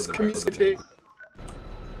 members of this community.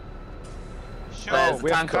 Sure.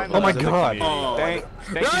 we have kind Oh of my a god. community.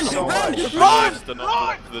 Thank you so much. Run!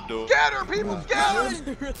 Run! The door. Get her, people! Get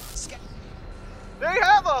her! They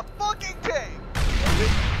have a fucking tank!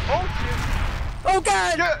 Oh shit! Oh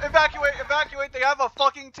god! Yeah, evacuate, evacuate! They have a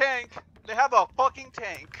fucking tank! They have a fucking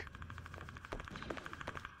tank!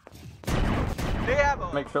 They have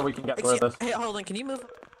a... Make sure we can get through this. Hey, hold on, can you move?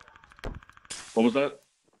 What was that?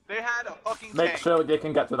 They had a fucking Make tank. sure you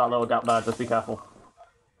can get through that little gap there, just be careful.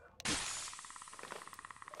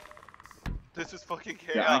 This is fucking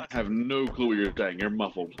Yeah, chaos. I have no clue what you're saying. You're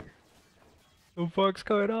muffled. What the fuck's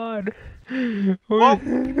going on? Well, What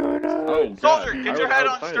is going on? Oh, God. Soldier, get your head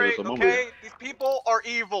on outside of straight, this a moment okay? These people are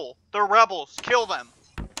evil. They're rebels. Kill them.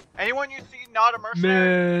 Anyone you see not a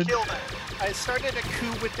mercenary, Man. kill them. I started a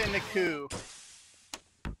coup within a coup.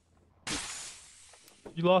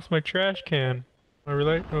 You lost my trash can. I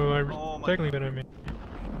relate. Oh, I Oh my technically that I mean.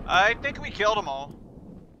 I think we killed them all.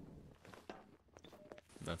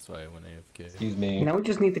 That's why I went AFK. Excuse me. Now we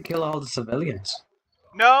just need to kill all the civilians.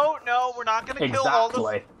 No, no, we're not gonna kill all the.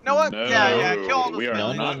 Exactly. No what? No, Yeah, kill all the we are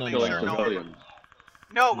civilians. not Make killing sure no one- civilians.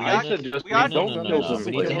 No, we I got said just we got don't kill We need to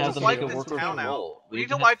civilians. wipe this town out. We need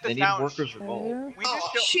to wipe this town. revolt. We just Oh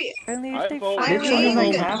kill. shit! Only I if they vote- fire Literally,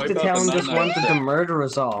 like you. half the town just wanted to murder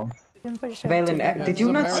us all. You can push up Valen, to did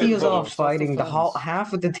you not see us all Self-defense. fighting the whole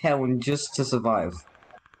half of the town just to survive?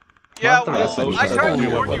 Yeah, Not the rest of I us. tried to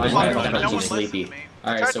warn you, I fuckers, know, but no I'm one just listened sleepy. to me.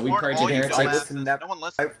 Alright, I tried so to we warn purged all the you heretics. dumbasses, no one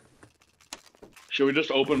listened. Should we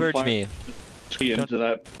just open Purge fire me. into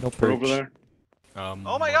that No over purge. there? Oh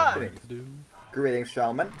my god! Greetings,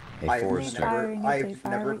 gentlemen. Hey, I've Forrester. Firing if they I've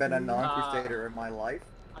fire never been a you. non-crusader in my life.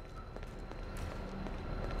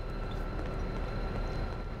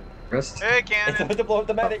 Hey, Cannon. to blow up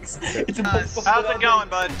the medics. It's How's it going,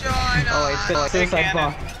 bud? Join us. Oh, it's been Hey, suicide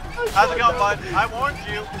Cannon. bomb. How's it going, bud? I warned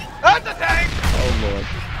you. That's a tank! Oh lord.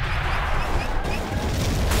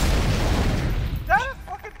 Is that a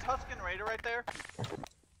fucking Tuscan Raider right there?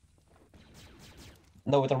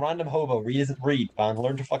 No, with a random hobo. Read, man.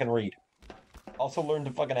 Learn to fucking read. Also learn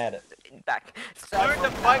to fucking edit. Back. Learn to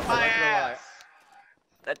fight my ass.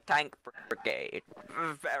 The tank brigade.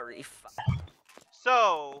 Very fun.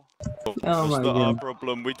 So, Oh That's my not our god.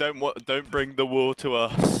 problem. We don't bring the war to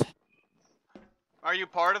us. are you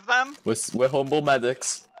part of them? We're humble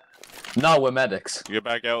medics. No, we're medics. Get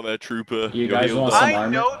back out there, trooper. You You're guys healed want up. some I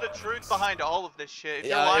armor? know the truth behind all of this shit. If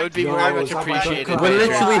you're Yeah, lying it would be to me, very I much would- appreciated. We're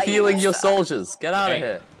literally Why healing you your stop? soldiers. Get out of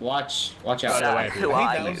here. Watch out. Who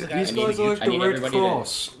are you? These I guys need are like I the need Red everybody to-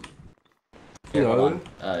 Cross. You know?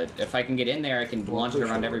 If I can get in there, I can launch it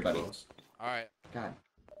around everybody. Alright. God.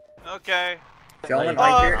 Okay. Gentlemen,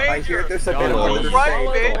 Major. I hear there's a bit John, of who's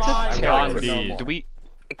right, bitch? Gandhi. Do we?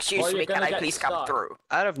 Excuse me, can I please come through?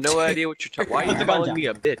 I have no idea what you're talking. Why are you calling me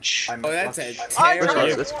a bitch? I'm Oh, that's a I terrible.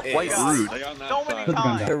 know. That's quite Yeah. rude. Stay on that So many side.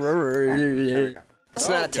 times. It's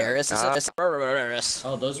not a terrorist, it's a terrorist.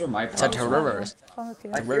 Oh, those were my It's a terrorist. Okay.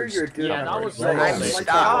 I hear you're doing Yeah, that was I'm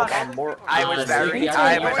stuck. I was very.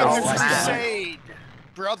 I'm an old man. Crusade,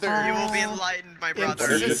 brother. You will be enlightened, my What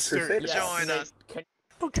brother. is this Sister, crusade? Join us.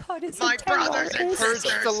 Oh god, it's My a brothers and terrorist. Purge the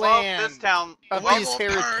sisters. Well, land this town. of well, these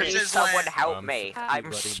Purge heretics. this Someone land. help me.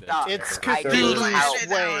 I'm stuck. It's I Cthulhu's need help.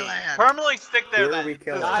 United our way. land. Permanently stick there Here then. we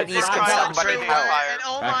kill Because Please we're can trying to somebody control help. fire. And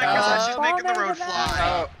oh Back my up. gosh, she's making the road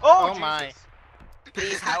fly. Oh, my. Jesus.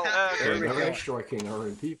 Please help. Here we They're go. striking our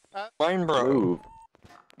own people. Mine, bro.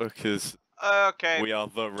 Because Okay. we are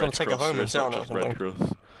the Don't Red take a Cross. home and We're sound not or just Red something.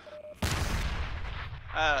 Cross.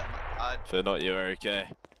 So not you, okay.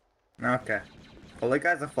 Okay. Well, you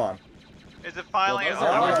guys are fun. Is it finally Well,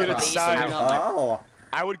 I would over? get inside. Oh.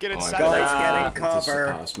 I would get inside. Guys, getting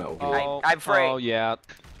cover. I'm free. Oh yeah.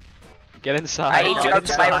 Get I inside. need to go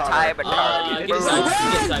to my retirement card. Get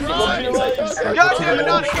inside. God damn it,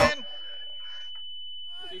 not again!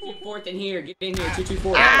 224th in here. Get in here.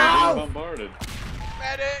 224. Being bombarded.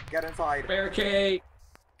 Medic! Get inside. Barricade.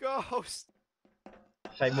 Ghost.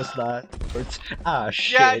 Famous last words. Ah,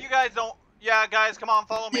 shit. Yeah, you guys don't. Yeah, guys, come on,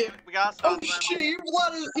 follow me. We gotta stop Oh them. shit, you're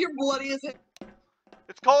bloody as hell.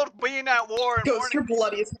 It's called being at war. And Ghost, you're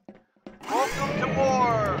bloody as hell. Welcome to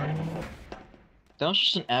war. That was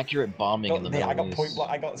just an accurate bombing in the Middle I got East. point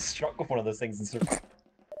blank. I got struck with one of those things and stuff.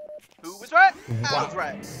 Who was right? I was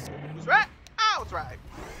right. Who was right? I was right.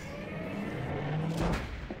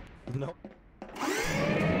 No.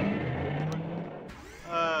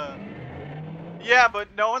 Yeah, but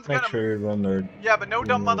no one's Make gonna. sure you remember. Yeah, but no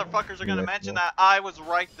dumb remember- motherfuckers are gonna yeah, mention yeah. that I was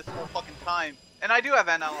right this whole fucking time. And I do have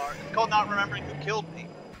NLR. It's called not remembering who killed me.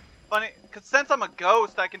 Funny, cause since I'm a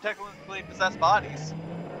ghost, I can technically possess bodies.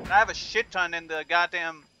 And I have a shit ton in the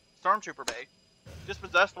goddamn Stormtrooper bay. Just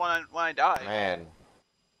possessed when I die.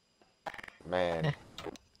 Man.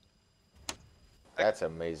 That's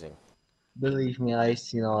amazing. Believe me, I've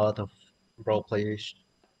seen a lot of role players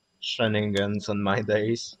shenanigans on my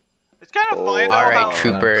days. It's kind of funny though. Alright, how-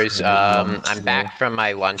 troopers, I'm back from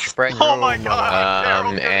my lunch break. Oh my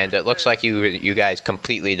god! And it looks like you guys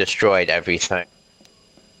completely destroyed everything.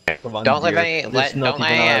 Don't let any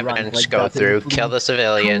evidence go through, kill the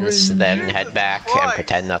civilians, then head back and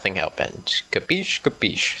pretend nothing happened. Capiche,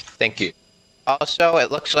 capiche. Thank you. Also, it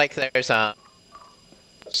looks like there's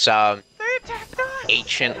some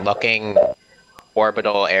ancient-looking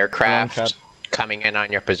orbital aircraft coming in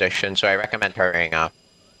on your position, so I recommend hurrying up.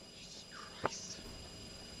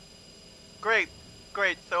 Great,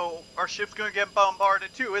 great. So our ship's gonna get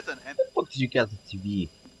bombarded too, isn't it? What did you get the TV?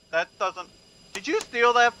 That doesn't. Did you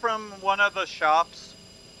steal that from one of the shops?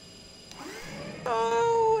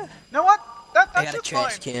 Oh. You know what? I That's got a just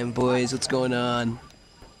trash fine. can, boys. What's going on?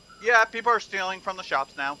 Yeah, people are stealing from the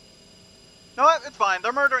shops now. You know what? It's fine.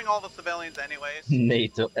 They're murdering all the civilians anyways.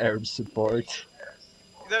 NATO air support.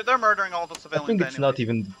 They're murdering all the I civilians think it's anyways. not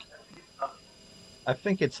even. I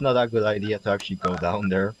think it's not a good idea to actually go down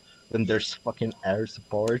there when there's fucking air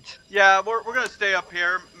support. Yeah, we're gonna stay up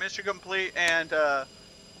here, mission complete, and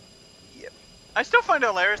yep. I still find it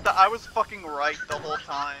hilarious that I was fucking right the whole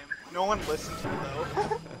time. No one listened to me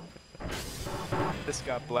though. This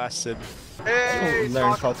got blasted. Hey,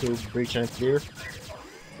 Learn Stalker. how to breach and clear.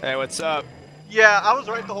 Hey, what's up? Yeah, I was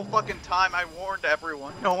right the whole fucking time. I warned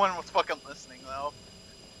everyone. No one was fucking listening though.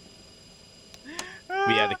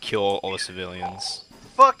 We had to kill all the civilians.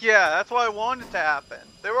 Fuck yeah, that's what I wanted to happen.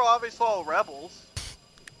 They were obviously all rebels.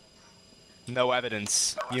 No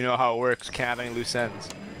evidence. You know how it works. Can't have any loose ends.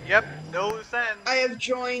 Yep, no loose ends. I have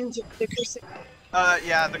joined the Crusade.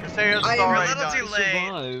 Yeah, the Crusaders I is am a already little done. too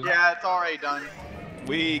late. Yeah, it's already done.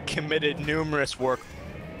 We committed numerous work.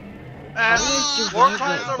 And war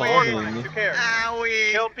crimes are war crimes. Who cares?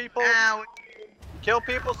 Owie. Kill people. Owie. Kill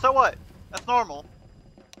people. So what? That's normal.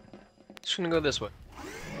 Just gonna go this way.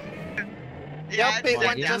 Yep, it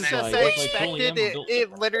went exactly. just as I expected.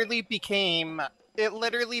 It literally became. It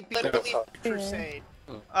literally Crusade.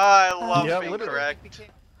 I love Yeah, being literally. correct.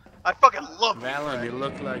 I fucking love being Valon, correct. you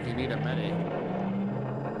look like you need a medic.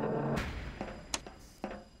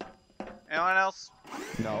 Anyone else?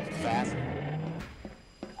 No, fast.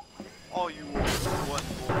 All you want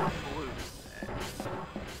blue.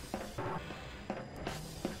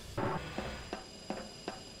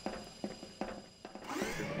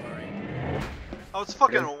 Oh, it's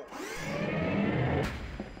fucking.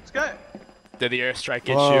 It's good. Did the airstrike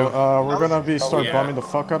get Well, you? we're gonna be start yeah. bombing the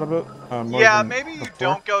fuck out of it. More Yeah, than maybe you before.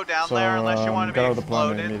 don't go down So, there unless you want to get be out of the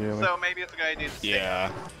planet exploded. immediately. So maybe it's a good idea to stay.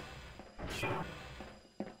 Yeah.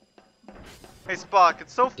 Hey Spock,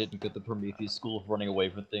 it's so Didn't get the Prometheus school of running away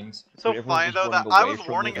from things. so Everyone funny was though that running I away was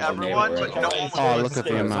from warning me 'cause of everyone, naval but no one reference. was Oh, look at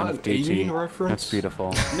the amount of DT. That's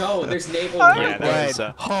beautiful. No, there's naval Yeah, that reference.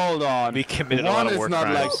 was, Hold on. we committed a One lot of is war not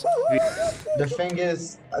crimes. The thing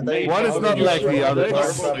is, One is not like the other.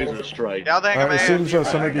 Laser strike. Yeah, they It seems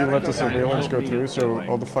some of you let the surveillance go through, so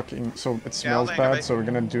all the fucking it smells they- bad. So we're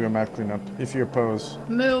gonna do a map cleanup. If you oppose,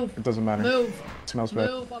 Move. it doesn't matter. Move. It smells bad.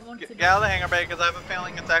 Move. I want to Get out of the hangar bay because I have a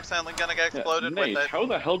feeling it's accidentally gonna get exploded Nate, with it. how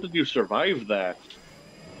the hell did you survive that?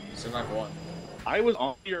 Survive what? I was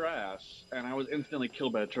on your ass, and I was instantly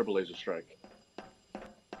killed by a turbo laser strike.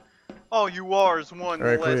 Oh, you are is one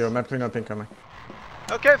Alright, less. Cleo, map cleanup incoming.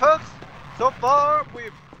 Okay, folks. So far,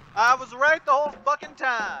 I was right the whole fucking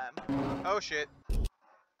time. Oh shit.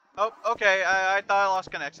 Oh, okay. I thought I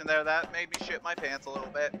lost connection there. That made me shit my pants a little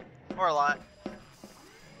bit, or a lot.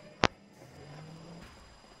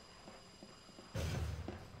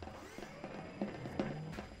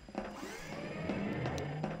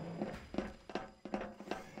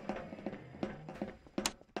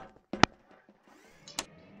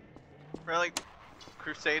 Really?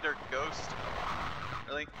 Crusader Ghost?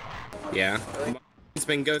 Really? Yeah. It's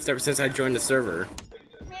been Ghost ever since I joined the server.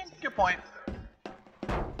 Good point.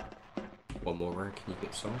 One more round, can you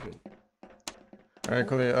get something? Alright,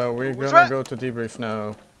 Clee, we're was gonna right? go to debrief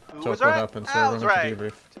now. Who Talk was what right? happened, so I we're was going right. to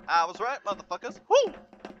debrief. I was right, motherfuckers. Woo!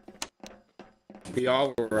 We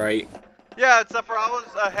all were right. Yeah, except for I was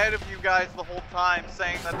ahead of you guys the whole time,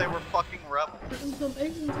 saying that they were fucking rebels. And some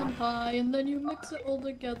eggs and some pie, and then you mix it all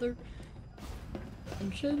together.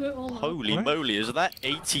 And shit it all up. Holy moly, is that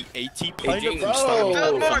 80-80 pineapple Bro!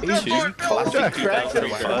 style? Classic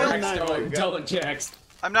 2005. Don't Jax.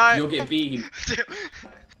 I'm not. You'll get beamed.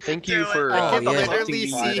 Thank you for I can protecting literally me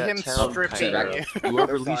see in him that town, stripping Kyra. you. You are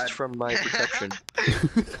released from my protection.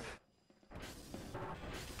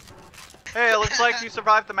 Hey, it looks like you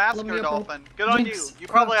survived the massacre, Dolphin. Good on you. Jinx, You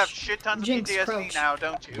probably have crouch. shit tons of Jinx, PTSD crouch. now,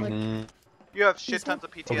 don't you? Mm-hmm. You have shit tons of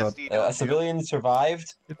PTSD, A don't you? civilian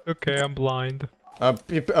survived. It's okay, I'm blind. we Why have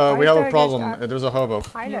did a I problem. get There's a hobo.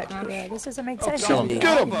 Pilot here. This doesn't make sense. Kill him.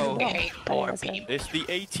 Get him! Poor people. It's the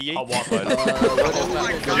 88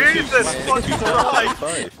 Jesus fucking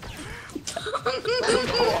Christ!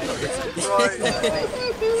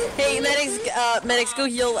 Hey, medics, go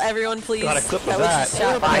heal everyone, please. Got a clip of was that. just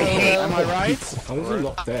shot by a Am I right? How is he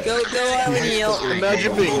not dead? Go out and heal.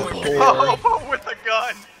 Imagine being poor. Hobo with a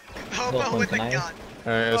gun! Hobo with a gun.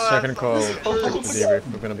 Alright, a second call to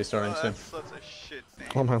debrief. We're gonna be starting soon. That's such a shit thing.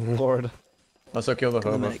 Oh my lord. Also kill the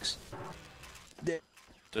hobo. I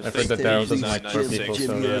heard that Daryl doesn't like poor people,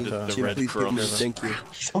 so the Red Cross. Thank you.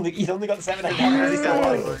 He's only got 7 he's still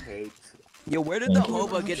alive. Yo, where did the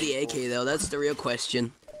hobo get the AK though? That's the real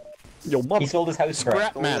question. Yo, mom. He sold his house for it.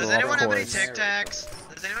 Scrap metal, Does anyone of have any course. Tic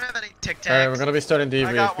Tacs? Does anyone have any Tic Tacs? Alright, we're gonna be starting I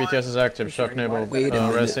debrief. got one. BTS is active. Shock Nable. Wait a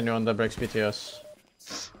minute. Rest anyone that breaks BTS.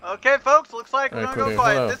 Okay, folks, looks like we're Alright, gonna go cool.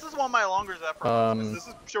 quiet. Hello. This is one of my longer efforts. This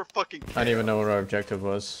is pure fucking I don't even know what our objective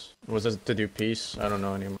was. Was it to do peace? I don't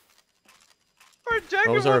know anymore. Our objective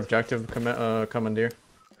What was our was- objective, Commandeer?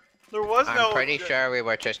 There was no. I'm pretty sure we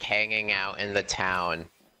were just hanging out in the town.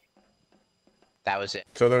 That was it.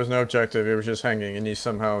 So there was no objective, it was just hanging, and you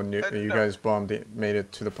somehow knew, you guys bombed it, made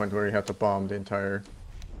it to the point where you had to bomb the entire...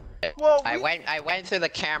 Well, I went through the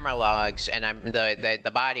camera logs and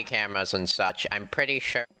the body cameras and such. I'm pretty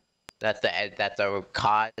sure that the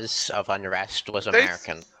cause of unrest was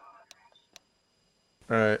American.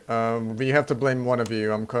 Alright, we have to blame one of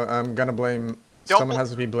you. I'm gonna blame... Someone has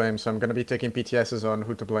to be blamed, so I'm gonna be taking PTSs on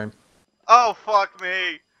who to blame. Oh fuck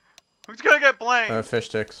me! Who's gonna get blamed? Fish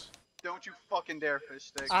sticks. Don't you fucking dare, fish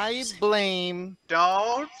sticks. I blame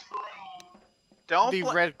Don't the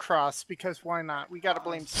Red Cross because why not? We gotta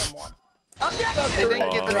blame someone. They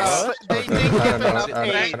didn't give enough. They didn't give enough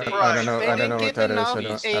aid. I don't know what that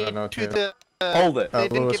is. I don't know. Hold it. They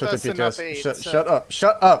didn't Lewis, give what's us the enough PTS? aid. Shut up.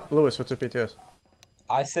 Shut up. Lewis, what's the PTS?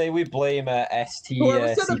 I say we blame ST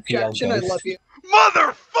Whoever said CP on objection, I love Ghost. you.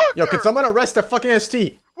 Motherfucker! Yo, can someone arrest the fucking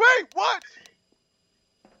ST? Wait, what?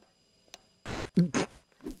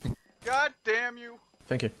 God damn you!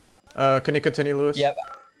 Thank you. Can you continue, Lewis? Yep.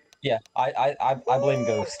 Yeah, I blame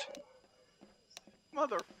Ghost.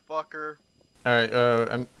 Motherfucker.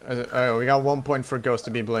 Alright, we got 1 point for Ghost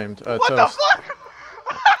to be blamed. What the Toast. fuck?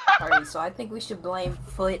 Alright, so I think we should blame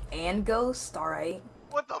Foot and Ghost, alright?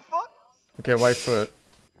 What the fuck? Okay, white foot.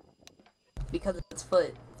 Because it's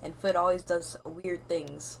Foot, and Foot always does weird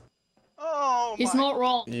things. Oh He's not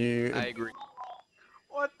wrong. I agree.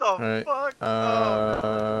 What the Alright. fuck?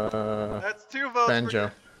 That's 2 votes Banjo.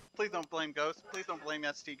 for... Please don't blame Ghost. Please don't blame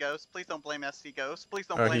ST Ghost. Please don't blame ST Ghost. Please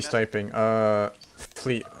don't Oh, blame he's ST. typing.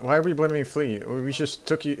 Fleet. Why are we blaming Fleet? We just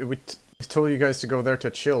took you. We told you guys to go there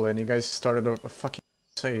to chill, and you guys started a fucking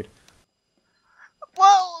crusade.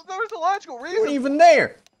 Well, there was a logical You reason. weren't even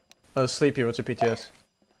there. Sleepy. What's your PTS?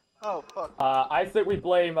 Oh fuck. I think we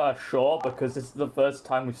blame Shaw because this is the first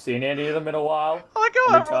time we've seen any of them in a while. I like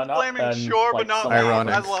how everyone's blaming Shore, but not me.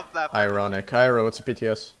 Ironic. I love that. Ironic. Kyra, what's your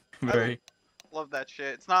PTS? Very. Love that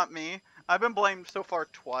shit. It's not me. I've been blamed so far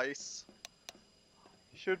twice.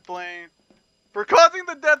 Should blame for causing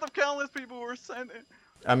the death of countless people who were sent in.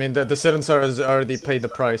 I mean, the citizens are already paid the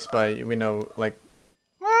price by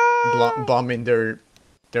bombing their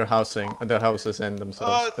housing, their houses and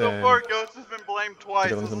themselves. So far Ghost has been blamed twice.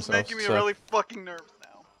 killing This is themselves, making me so- really fucking nervous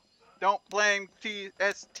now. Don't blame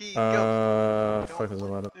ST Ghost. Fuck, there's a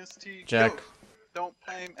lot of ST Jack. Ghost. Don't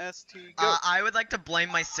blame ST Ghost. I would like to blame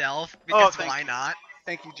myself because why not?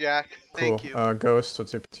 Thank you, Jack. Cool. Thank you. Ghost,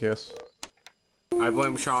 what's your PTS? I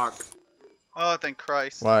blame Shock. Oh, thank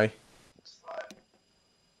Christ. Why?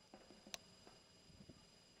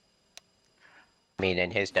 I mean,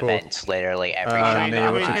 in his Cool. defense, literally every Uh, shot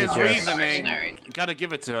Nate, what's I your His PTS? reasoning, you gotta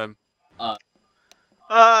give it to him.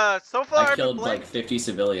 So far I I've killed been like 50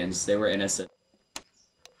 civilians. They were innocent.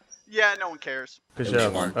 Yeah, no one cares. Good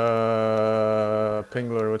job.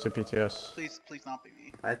 Pingler, what's your PTS? Please not be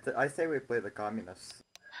me. I say we play the communists.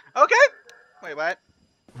 Okay. Wait, what?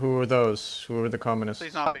 Who are those? Who are the communists?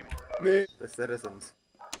 Please not be me. The citizens.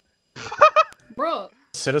 Bro.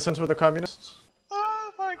 Citizens were the communists?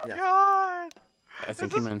 Oh my god. I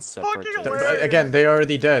think he meant separate. Again, they are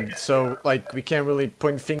already dead, so like we can't really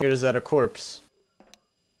point fingers at a corpse.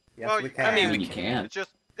 Yes, Well, we can. I mean, we can.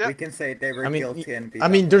 Just We can say they were guilty and be I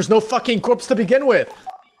mean, there's no fucking corpse to begin with.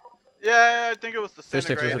 yeah, I think it was There's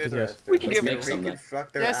disintegrated. PTS. We can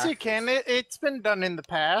reconstruct their Yes, you actions. can. It's been done in the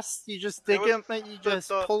past. You just dig them, you just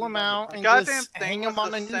pull them out, and goddamn just thing hang was them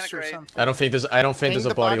on a noose or disintegrate. something. I don't think there's Hang a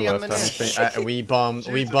the body body on left. the I don't noose. think we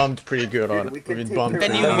bombed pretty good on it. We bombed Can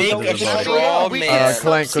pretty you good. make on a the body. straw man?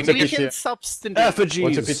 Clank, what's your We can PTS? substitute. What's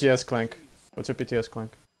your PTS, Clank? What's your PTS,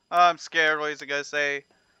 Clank? I'm scared. What is it gonna say?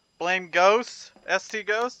 Blame ghosts? ST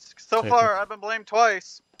ghosts? So Okay. far, I've been blamed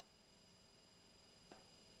twice.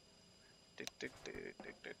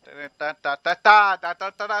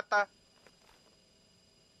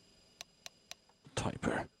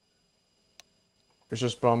 Typer. We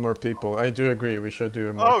should bomb more people. I do agree. We should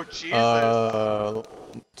do more. Oh, Jesus.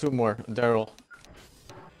 Two more. Daryl.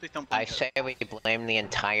 I say we blame the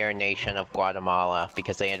entire nation of Guatemala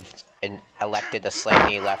because they had elected a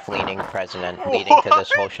slightly left-leaning president, leading to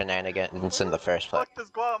this whole shenanigans in the first place. Does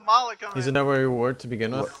Guatemala come Isn't that where we were to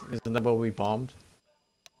begin with? Isn't that what we bombed?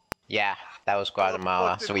 Yeah, that was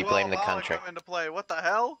Guatemala, so we blame the country. come into play? What the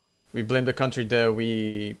hell? We blame the country that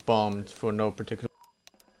we bombed for no particular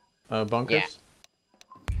bunkers. Yeah.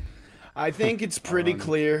 I think it's pretty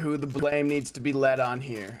clear who the blame needs to be let on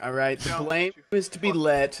here, alright? The blame is to be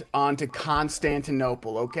let onto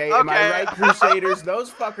Constantinople, okay? Am I right, Crusaders?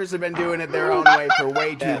 Those fuckers have been doing it their own way for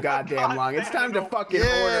way too goddamn long. It's time to fucking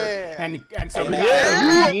order and some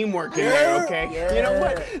goddamn teamwork in there, okay? You know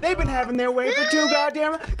what? They've been having their way for too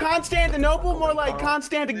goddamn. Constantinople, more like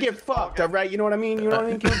Constant to get fucked, alright? You know what I mean? You know what I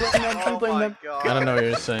mean? Can you blame them? Can you blame them? I don't know what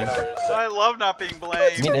you're saying. I love not being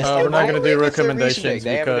blamed. We're not gonna do recommendations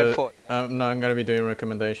They have a good because point. I'm not gonna be doing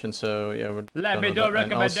recommendations. So yeah, we're Let done me with do a that.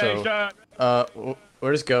 And also, recommendation.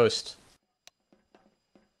 where's Ghost?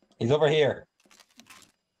 He's over here.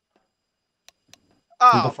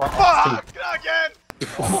 Oh, front. fuck! Again!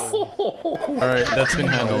 Alright, that's been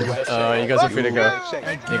handled. You guys are free to go.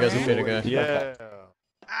 You guys are free to go. Yeah.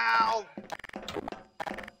 Ow!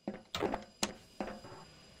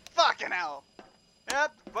 Fucking hell!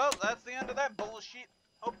 Yep, well, that's the end of that bullshit.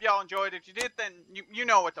 Hope y'all enjoyed. If you did, then you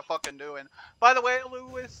know what to fucking doing. By the way,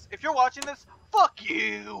 Lewis, if you're watching this, fuck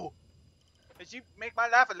you! As you make my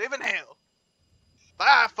life a living hell.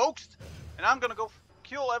 Bye, folks! And I'm gonna go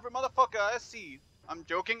kill every motherfucker I see. I'm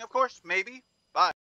joking, of course, maybe. Bye.